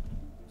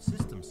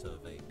 System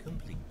survey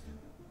complete.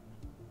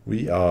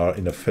 We are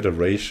in a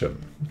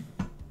federation.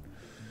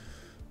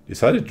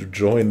 Decided to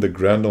join the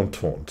Grand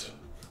Entente.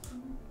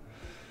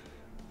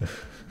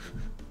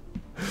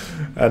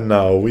 And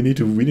now we need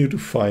to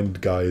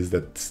find guys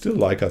that still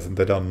like us and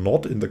that are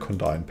not in the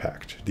Condign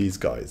Pact. These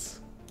guys.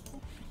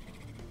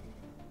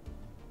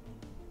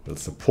 We'll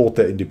support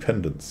their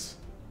independence.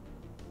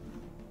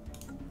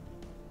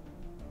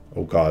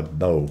 Oh god,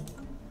 no.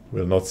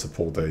 We'll not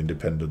support their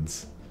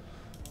independence.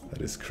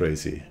 That is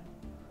crazy.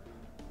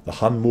 The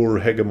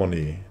Hanmur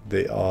hegemony.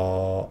 They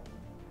are...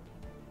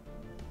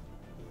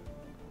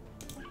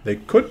 They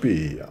could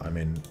be. I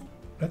mean,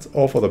 let's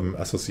offer them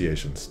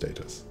association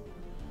status.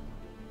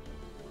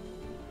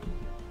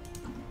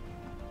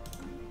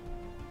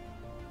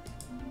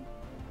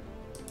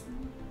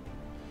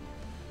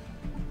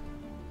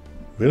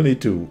 We'll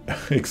need to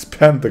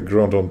expand the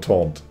Grand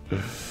Entente.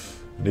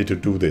 Need to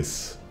do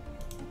this.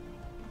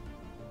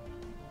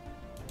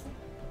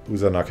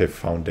 Uzanake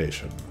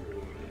Foundation.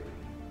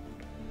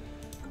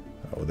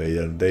 Oh,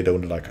 they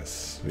don't like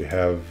us. We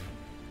have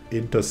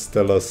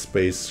Interstellar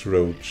Space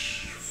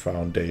Roach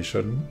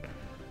Foundation.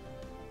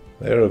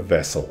 They're a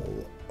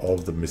vassal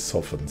of the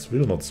Misophons.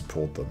 We'll not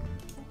support them.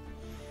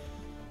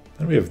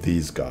 And we have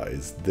these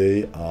guys.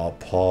 They are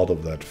part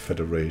of that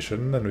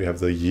federation. And we have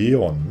the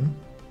Yeon.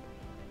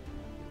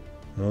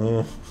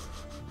 Oh.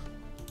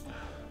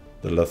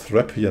 The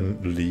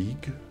Lathrapian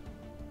League.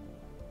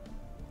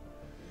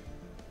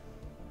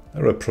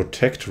 They're a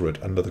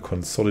protectorate under the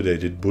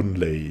consolidated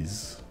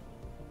Bunlays.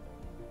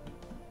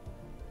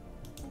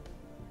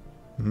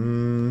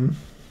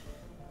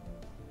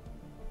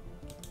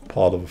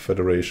 Part of a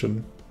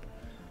federation.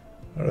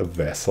 They're a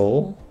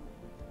vassal.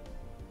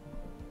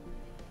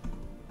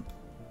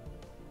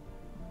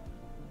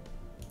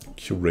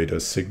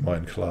 Curator Sigma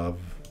Enclave.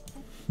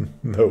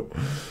 No.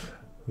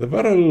 The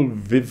Varal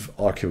Viv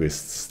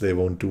Archivists, they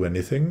won't do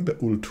anything. The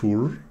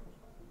Ultur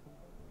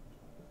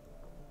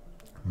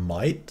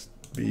might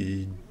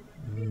be...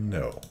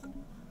 no.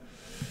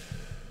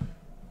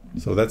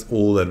 So that's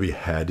all that we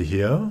had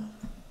here.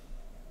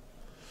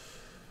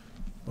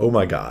 Oh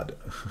my god.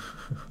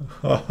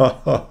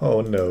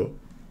 Oh no.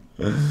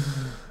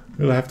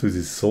 We'll have to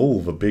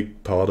dissolve a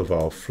big part of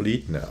our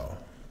fleet now.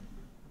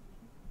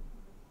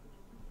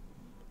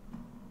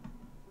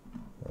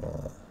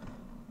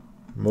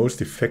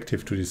 Most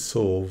effective to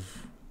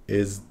dissolve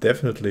is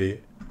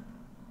definitely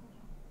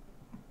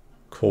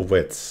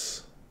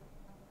corvettes.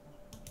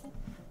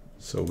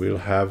 So we'll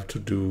have to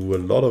do a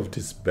lot of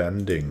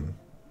disbanding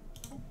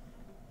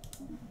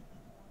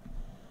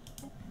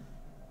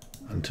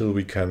until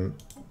we can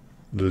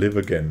live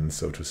again,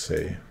 so to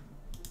say.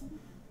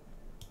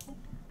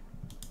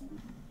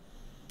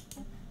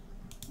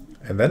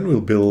 And then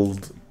we'll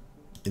build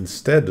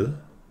instead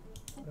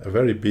a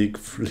very big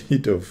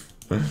fleet of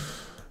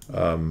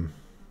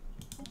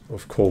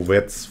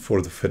corvettes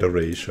for the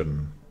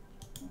Federation.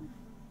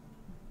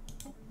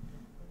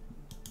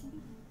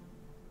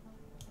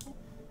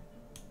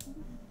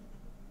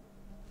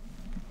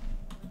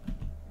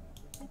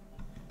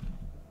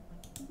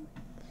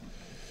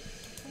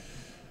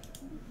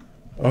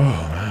 Oh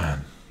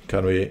man,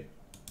 can we?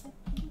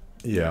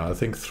 Yeah, I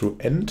think through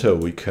enter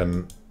we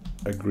can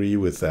agree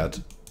with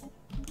that.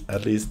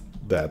 At least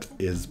that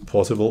is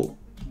possible.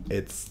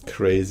 It's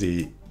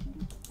crazy.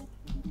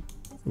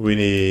 We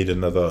need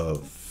another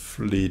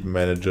fleet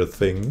manager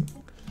thing.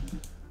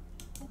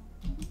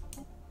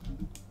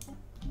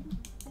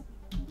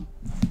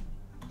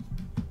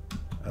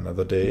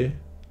 Another day.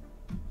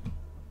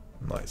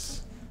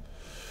 Nice.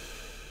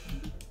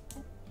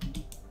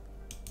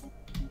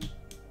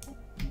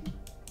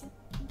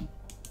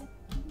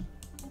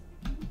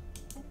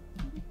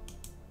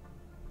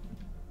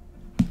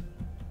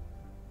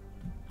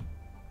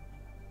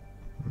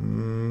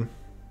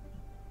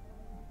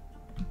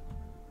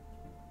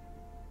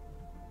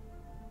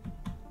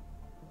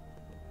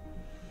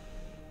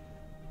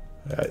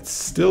 Yeah, it's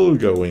still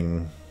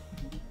going.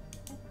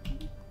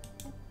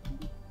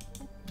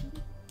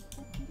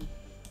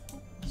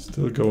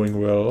 Still going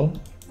well.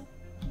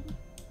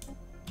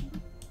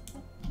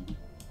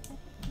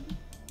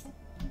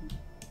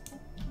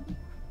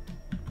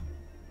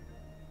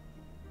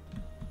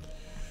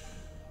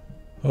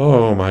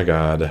 Oh my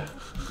god.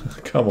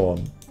 Come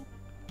on.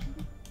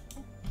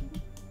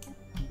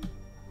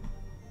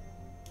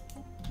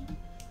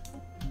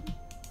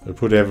 We'll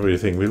put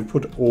everything. We'll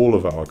put all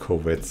of our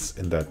corvettes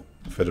in that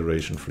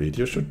Federation fleet.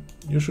 You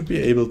should be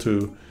able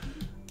to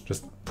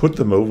just put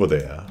them over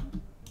there.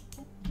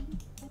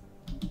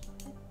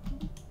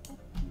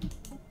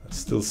 There's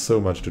still so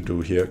much to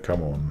do here.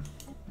 Come on.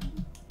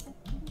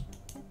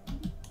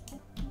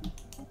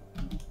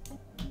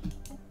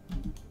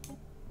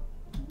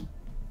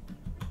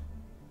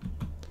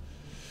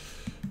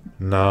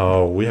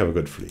 Now we have a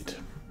good fleet.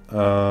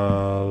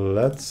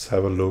 Let's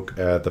have a look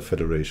at the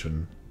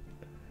Federation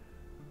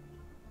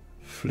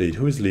fleet.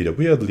 Who is leader?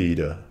 We are the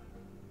leader.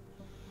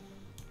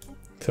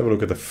 Let's have a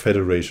look at the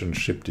Federation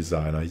ship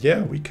designer.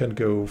 Yeah, we can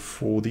go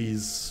for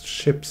these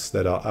ships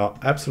that are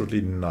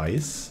absolutely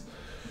nice.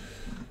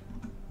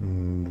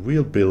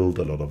 We'll build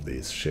a lot of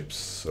these ships.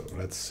 So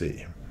let's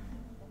see.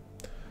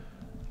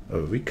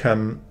 We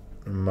can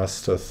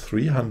muster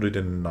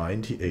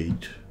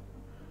 398.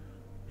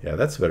 Yeah,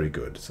 that's very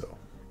good. So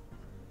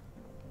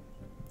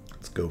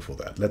let's go for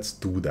that. Let's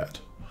do that.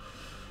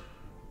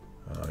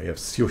 We have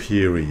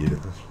Suhiri.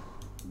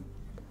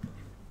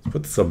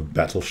 Put some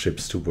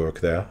battleships to work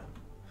there.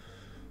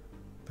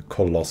 The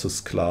Colossus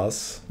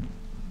class.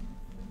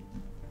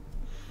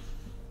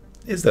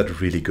 Is that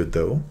really good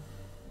though?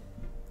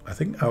 I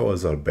think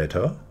ours are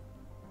better.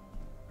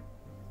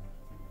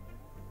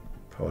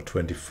 Power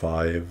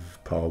 25,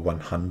 power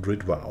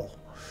 100, wow.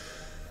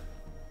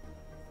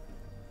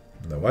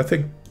 No, I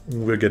think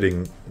we're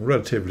getting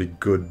relatively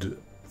good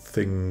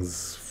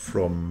things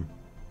from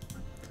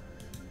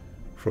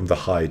the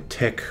high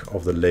tech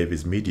of the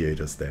Levi's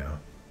mediators there.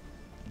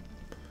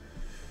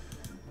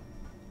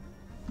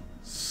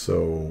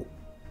 So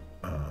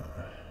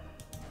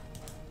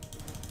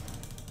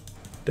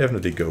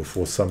definitely go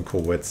for some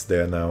corvettes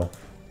there now.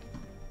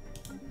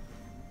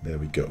 There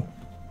we go.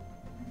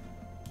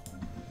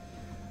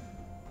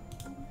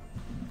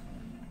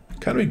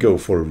 Can we go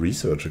for a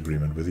research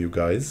agreement with you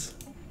guys?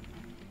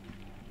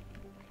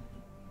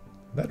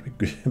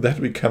 That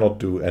we cannot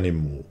do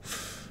anymore.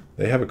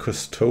 They have a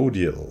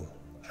custodial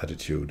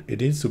attitude. It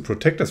needs to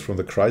protect us from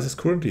the crisis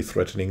currently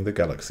threatening the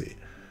galaxy.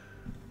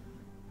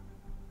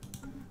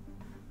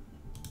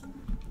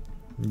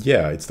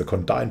 Yeah, it's the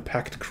Condign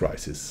Pact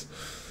crisis.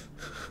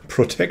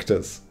 Protect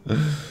us.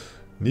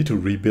 Need to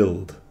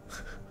rebuild.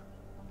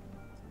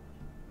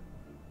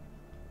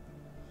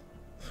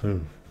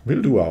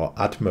 We'll do our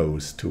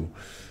utmost to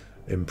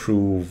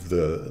improve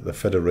the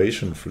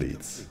Federation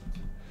fleets.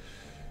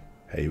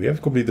 Hey, we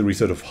have completed the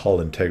research of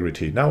hull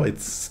integrity. Now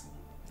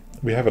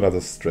we have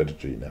another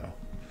strategy now.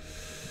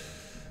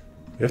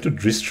 We have to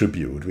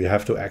distribute. We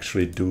have to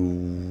actually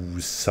do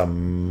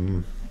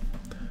some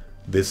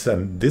this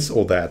and this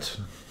or that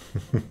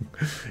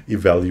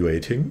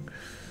evaluating.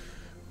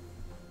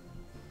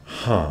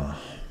 Huh.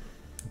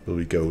 Will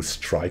we go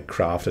strike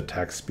craft,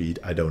 attack speed?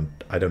 I don't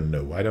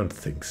know. I don't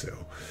think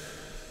so.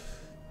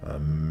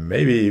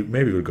 Maybe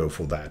we'll go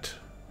for that.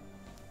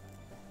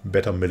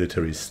 Better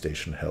military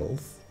station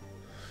health.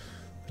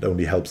 It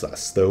only helps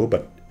us though,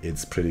 but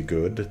it's pretty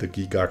good. The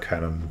Giga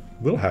Cannon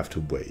will have to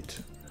wait.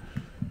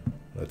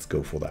 Let's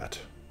go for that.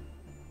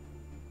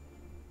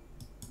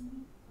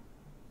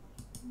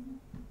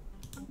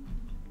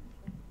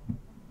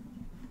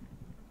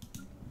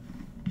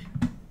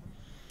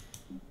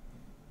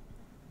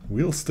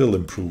 We'll still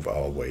improve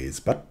our ways,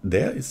 but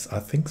there is, I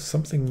think,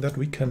 something that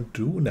we can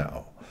do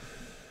now.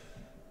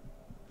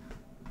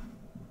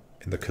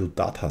 In the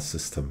Kildata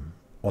system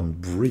on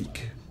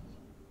Break.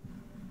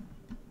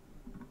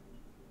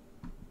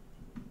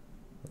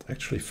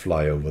 actually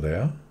fly over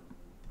there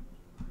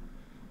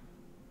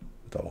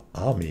with our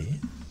army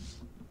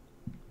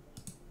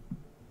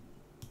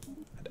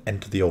and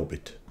enter the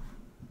orbit.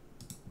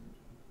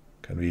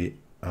 Can we...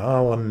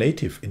 Our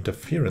native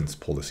interference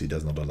policy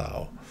does not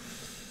allow.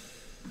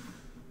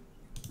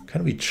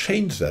 Can we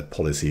change that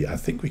policy? I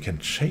think we can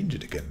change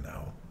it again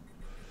now.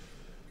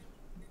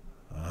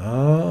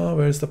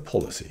 Where's the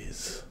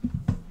policies?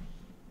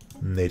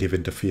 Native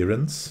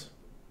interference.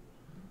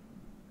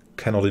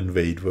 Cannot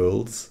invade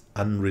worlds.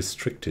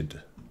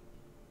 Unrestricted.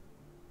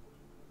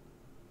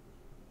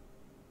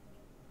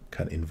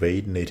 Can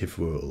invade native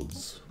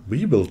worlds.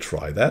 We will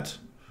try that.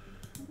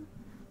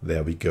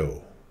 There we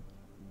go.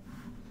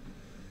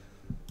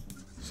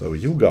 So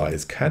you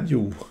guys, can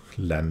you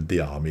land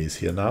the armies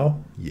here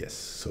now? Yes,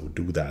 so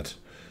do that.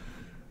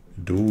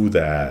 Do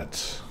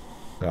that.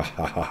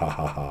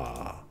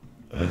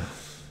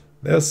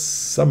 There's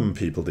some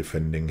people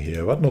defending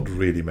here, but not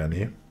really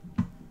many.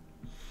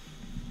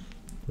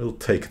 We'll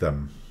take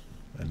them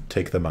and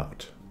take them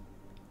out.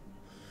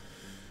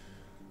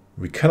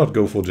 We cannot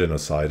go for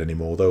genocide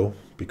anymore though,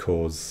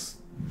 because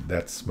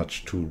that's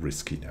much too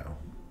risky now.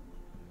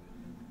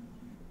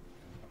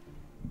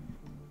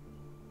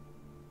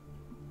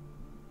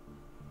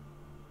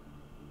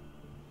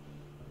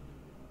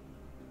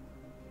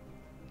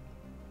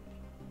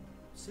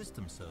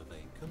 System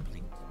survey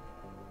complete.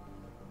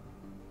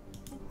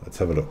 Let's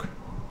have a look.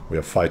 We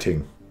are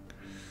fighting.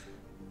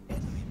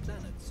 Enemy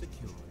planet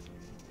secured.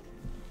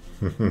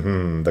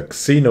 The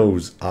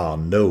Xenos are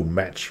no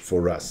match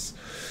for us.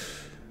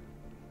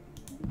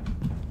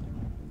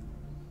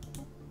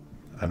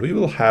 And we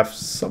will have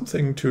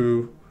something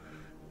to...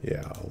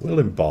 Yeah, we'll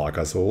embark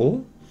us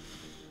all.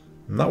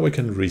 Now we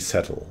can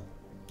resettle.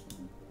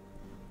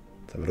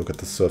 Let's have a look at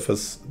the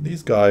surface.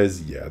 These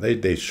guys, yeah,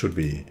 they should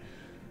be...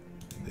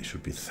 They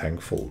should be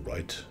thankful,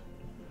 right?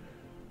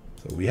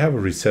 So we have a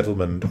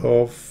resettlement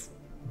of...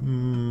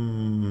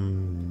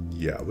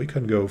 yeah, we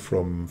can go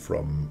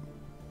from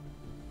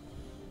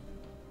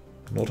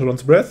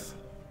Nautilon's Breath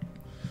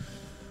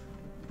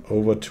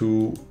over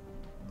to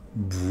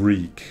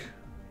Breek.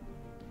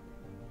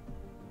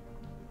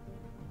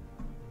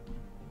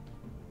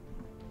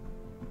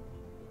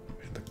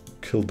 In the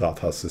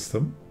Kildatha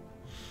system.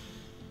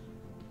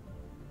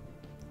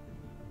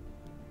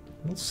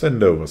 We'll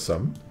send over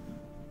some.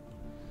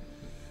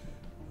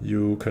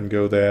 You can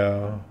go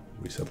there.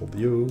 We settled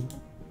you.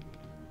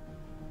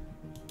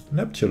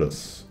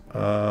 Neptulus.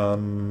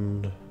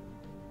 And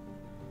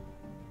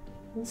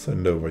we'll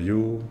send over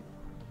you.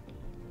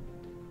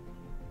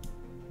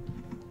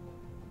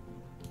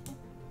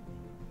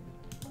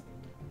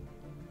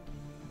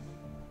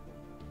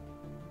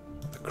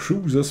 The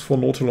cruisers for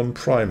Nautilon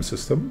Prime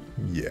system.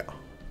 Yeah.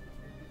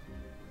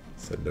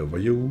 Send over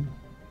you.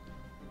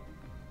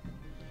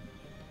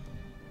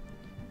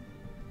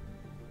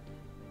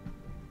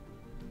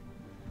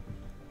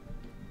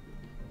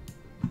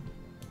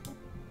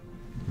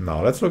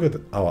 Now let's look at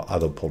our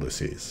other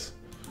policies.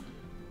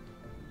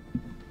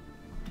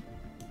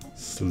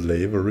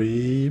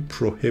 Slavery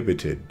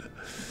prohibited.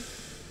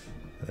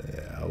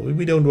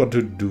 We don't want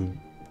to do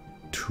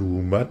too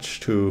much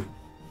to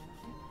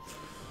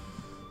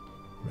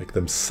make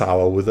them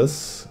sour with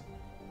us.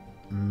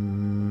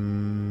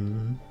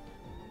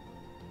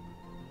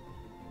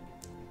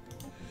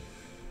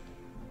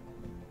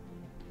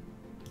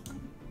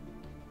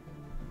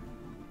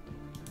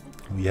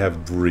 We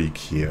have Breek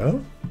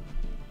here.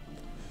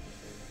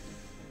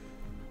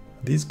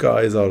 These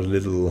guys are a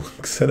little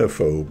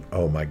xenophobe.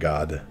 Oh my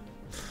god.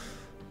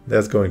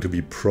 There's going to be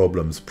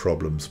problems.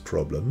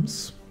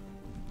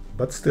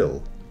 But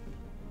still.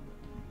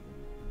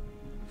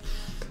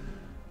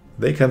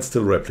 They can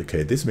still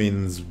replicate. This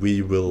means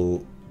we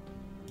will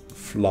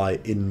fly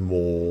in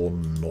more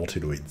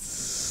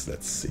Nautiloids.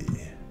 Let's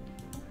see.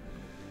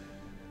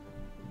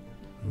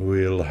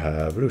 We'll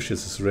have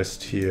Lucius's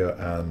Rest here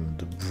and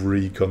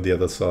Breek on the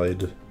other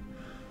side.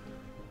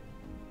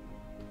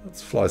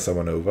 Let's fly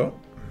someone over.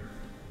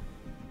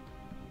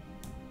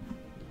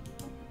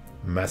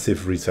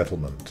 Massive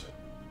resettlement.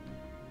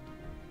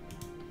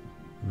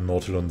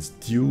 Nautilon's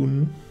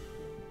Dune.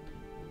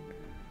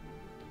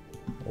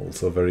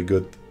 Also a very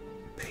good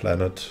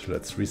planet.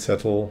 Let's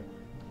resettle.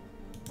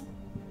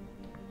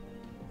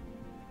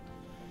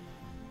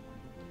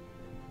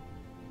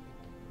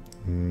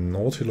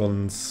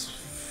 Nautilon's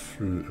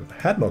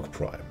Hadnock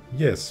Prime.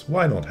 Yes,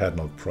 why not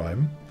Hadnock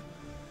Prime?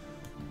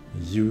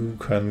 You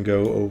can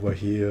go over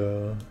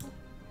here.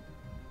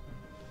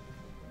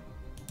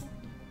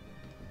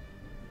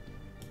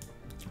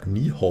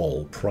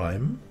 Nihal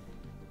Prime.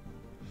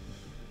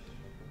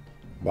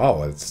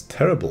 Wow, it's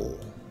terrible.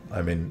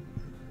 I mean,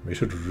 we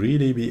should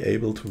really be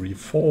able to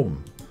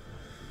reform.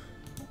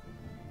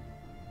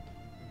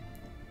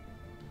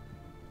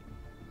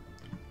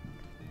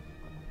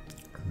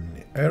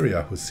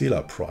 Area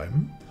Husila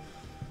Prime.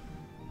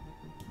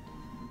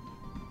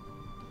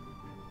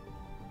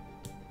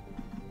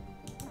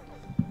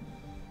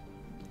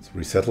 Let's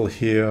resettle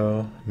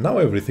here. Now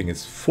everything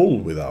is full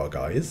with our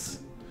guys.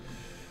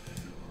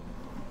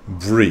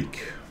 Breek.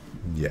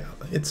 Yeah,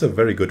 it's a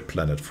very good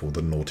planet for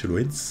the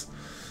Nautiloids.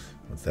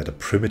 Is that a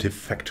primitive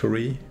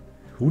factory?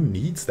 Who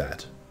needs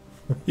that?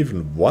 Who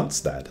even wants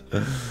that?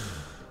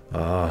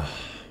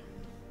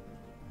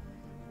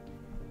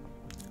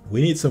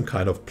 We need some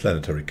kind of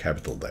planetary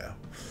capital there.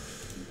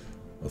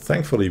 Well,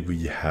 thankfully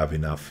we have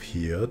enough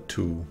here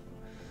to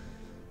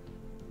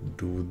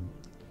do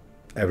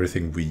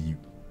everything we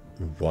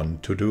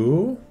want to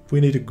do.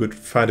 We need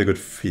find a good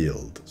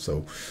field.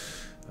 So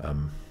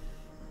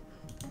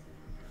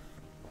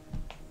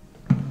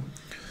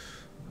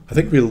I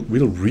think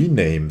we'll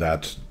rename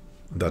that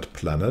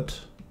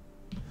planet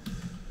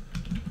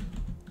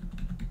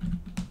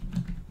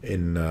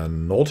in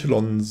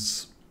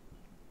Nautilon's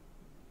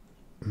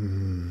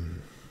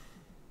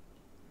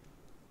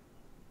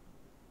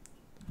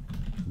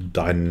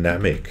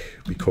dynamic,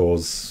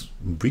 because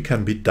we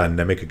can be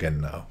dynamic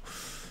again now.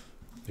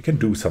 We can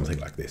do something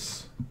like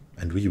this,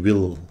 and we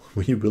will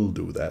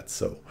do that.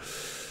 So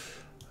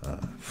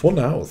for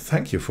now,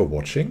 thank you for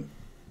watching.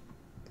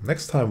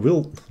 Next time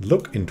we'll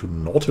look into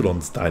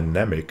Nautilon's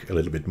dynamic a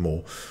little bit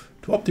more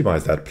to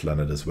optimize that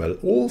planet as well.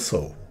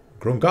 Also,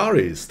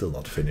 Grongari is still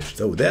not finished,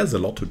 so there's a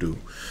lot to do.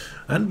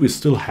 And we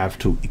still have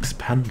to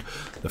expand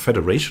the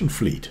Federation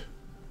fleet.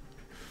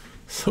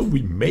 So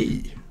we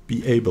may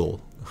be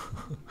able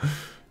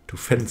to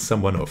fence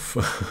someone off.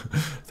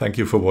 Thank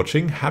you for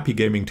watching. Happy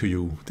gaming to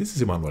you. This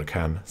is Immanuel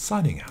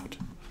signing out.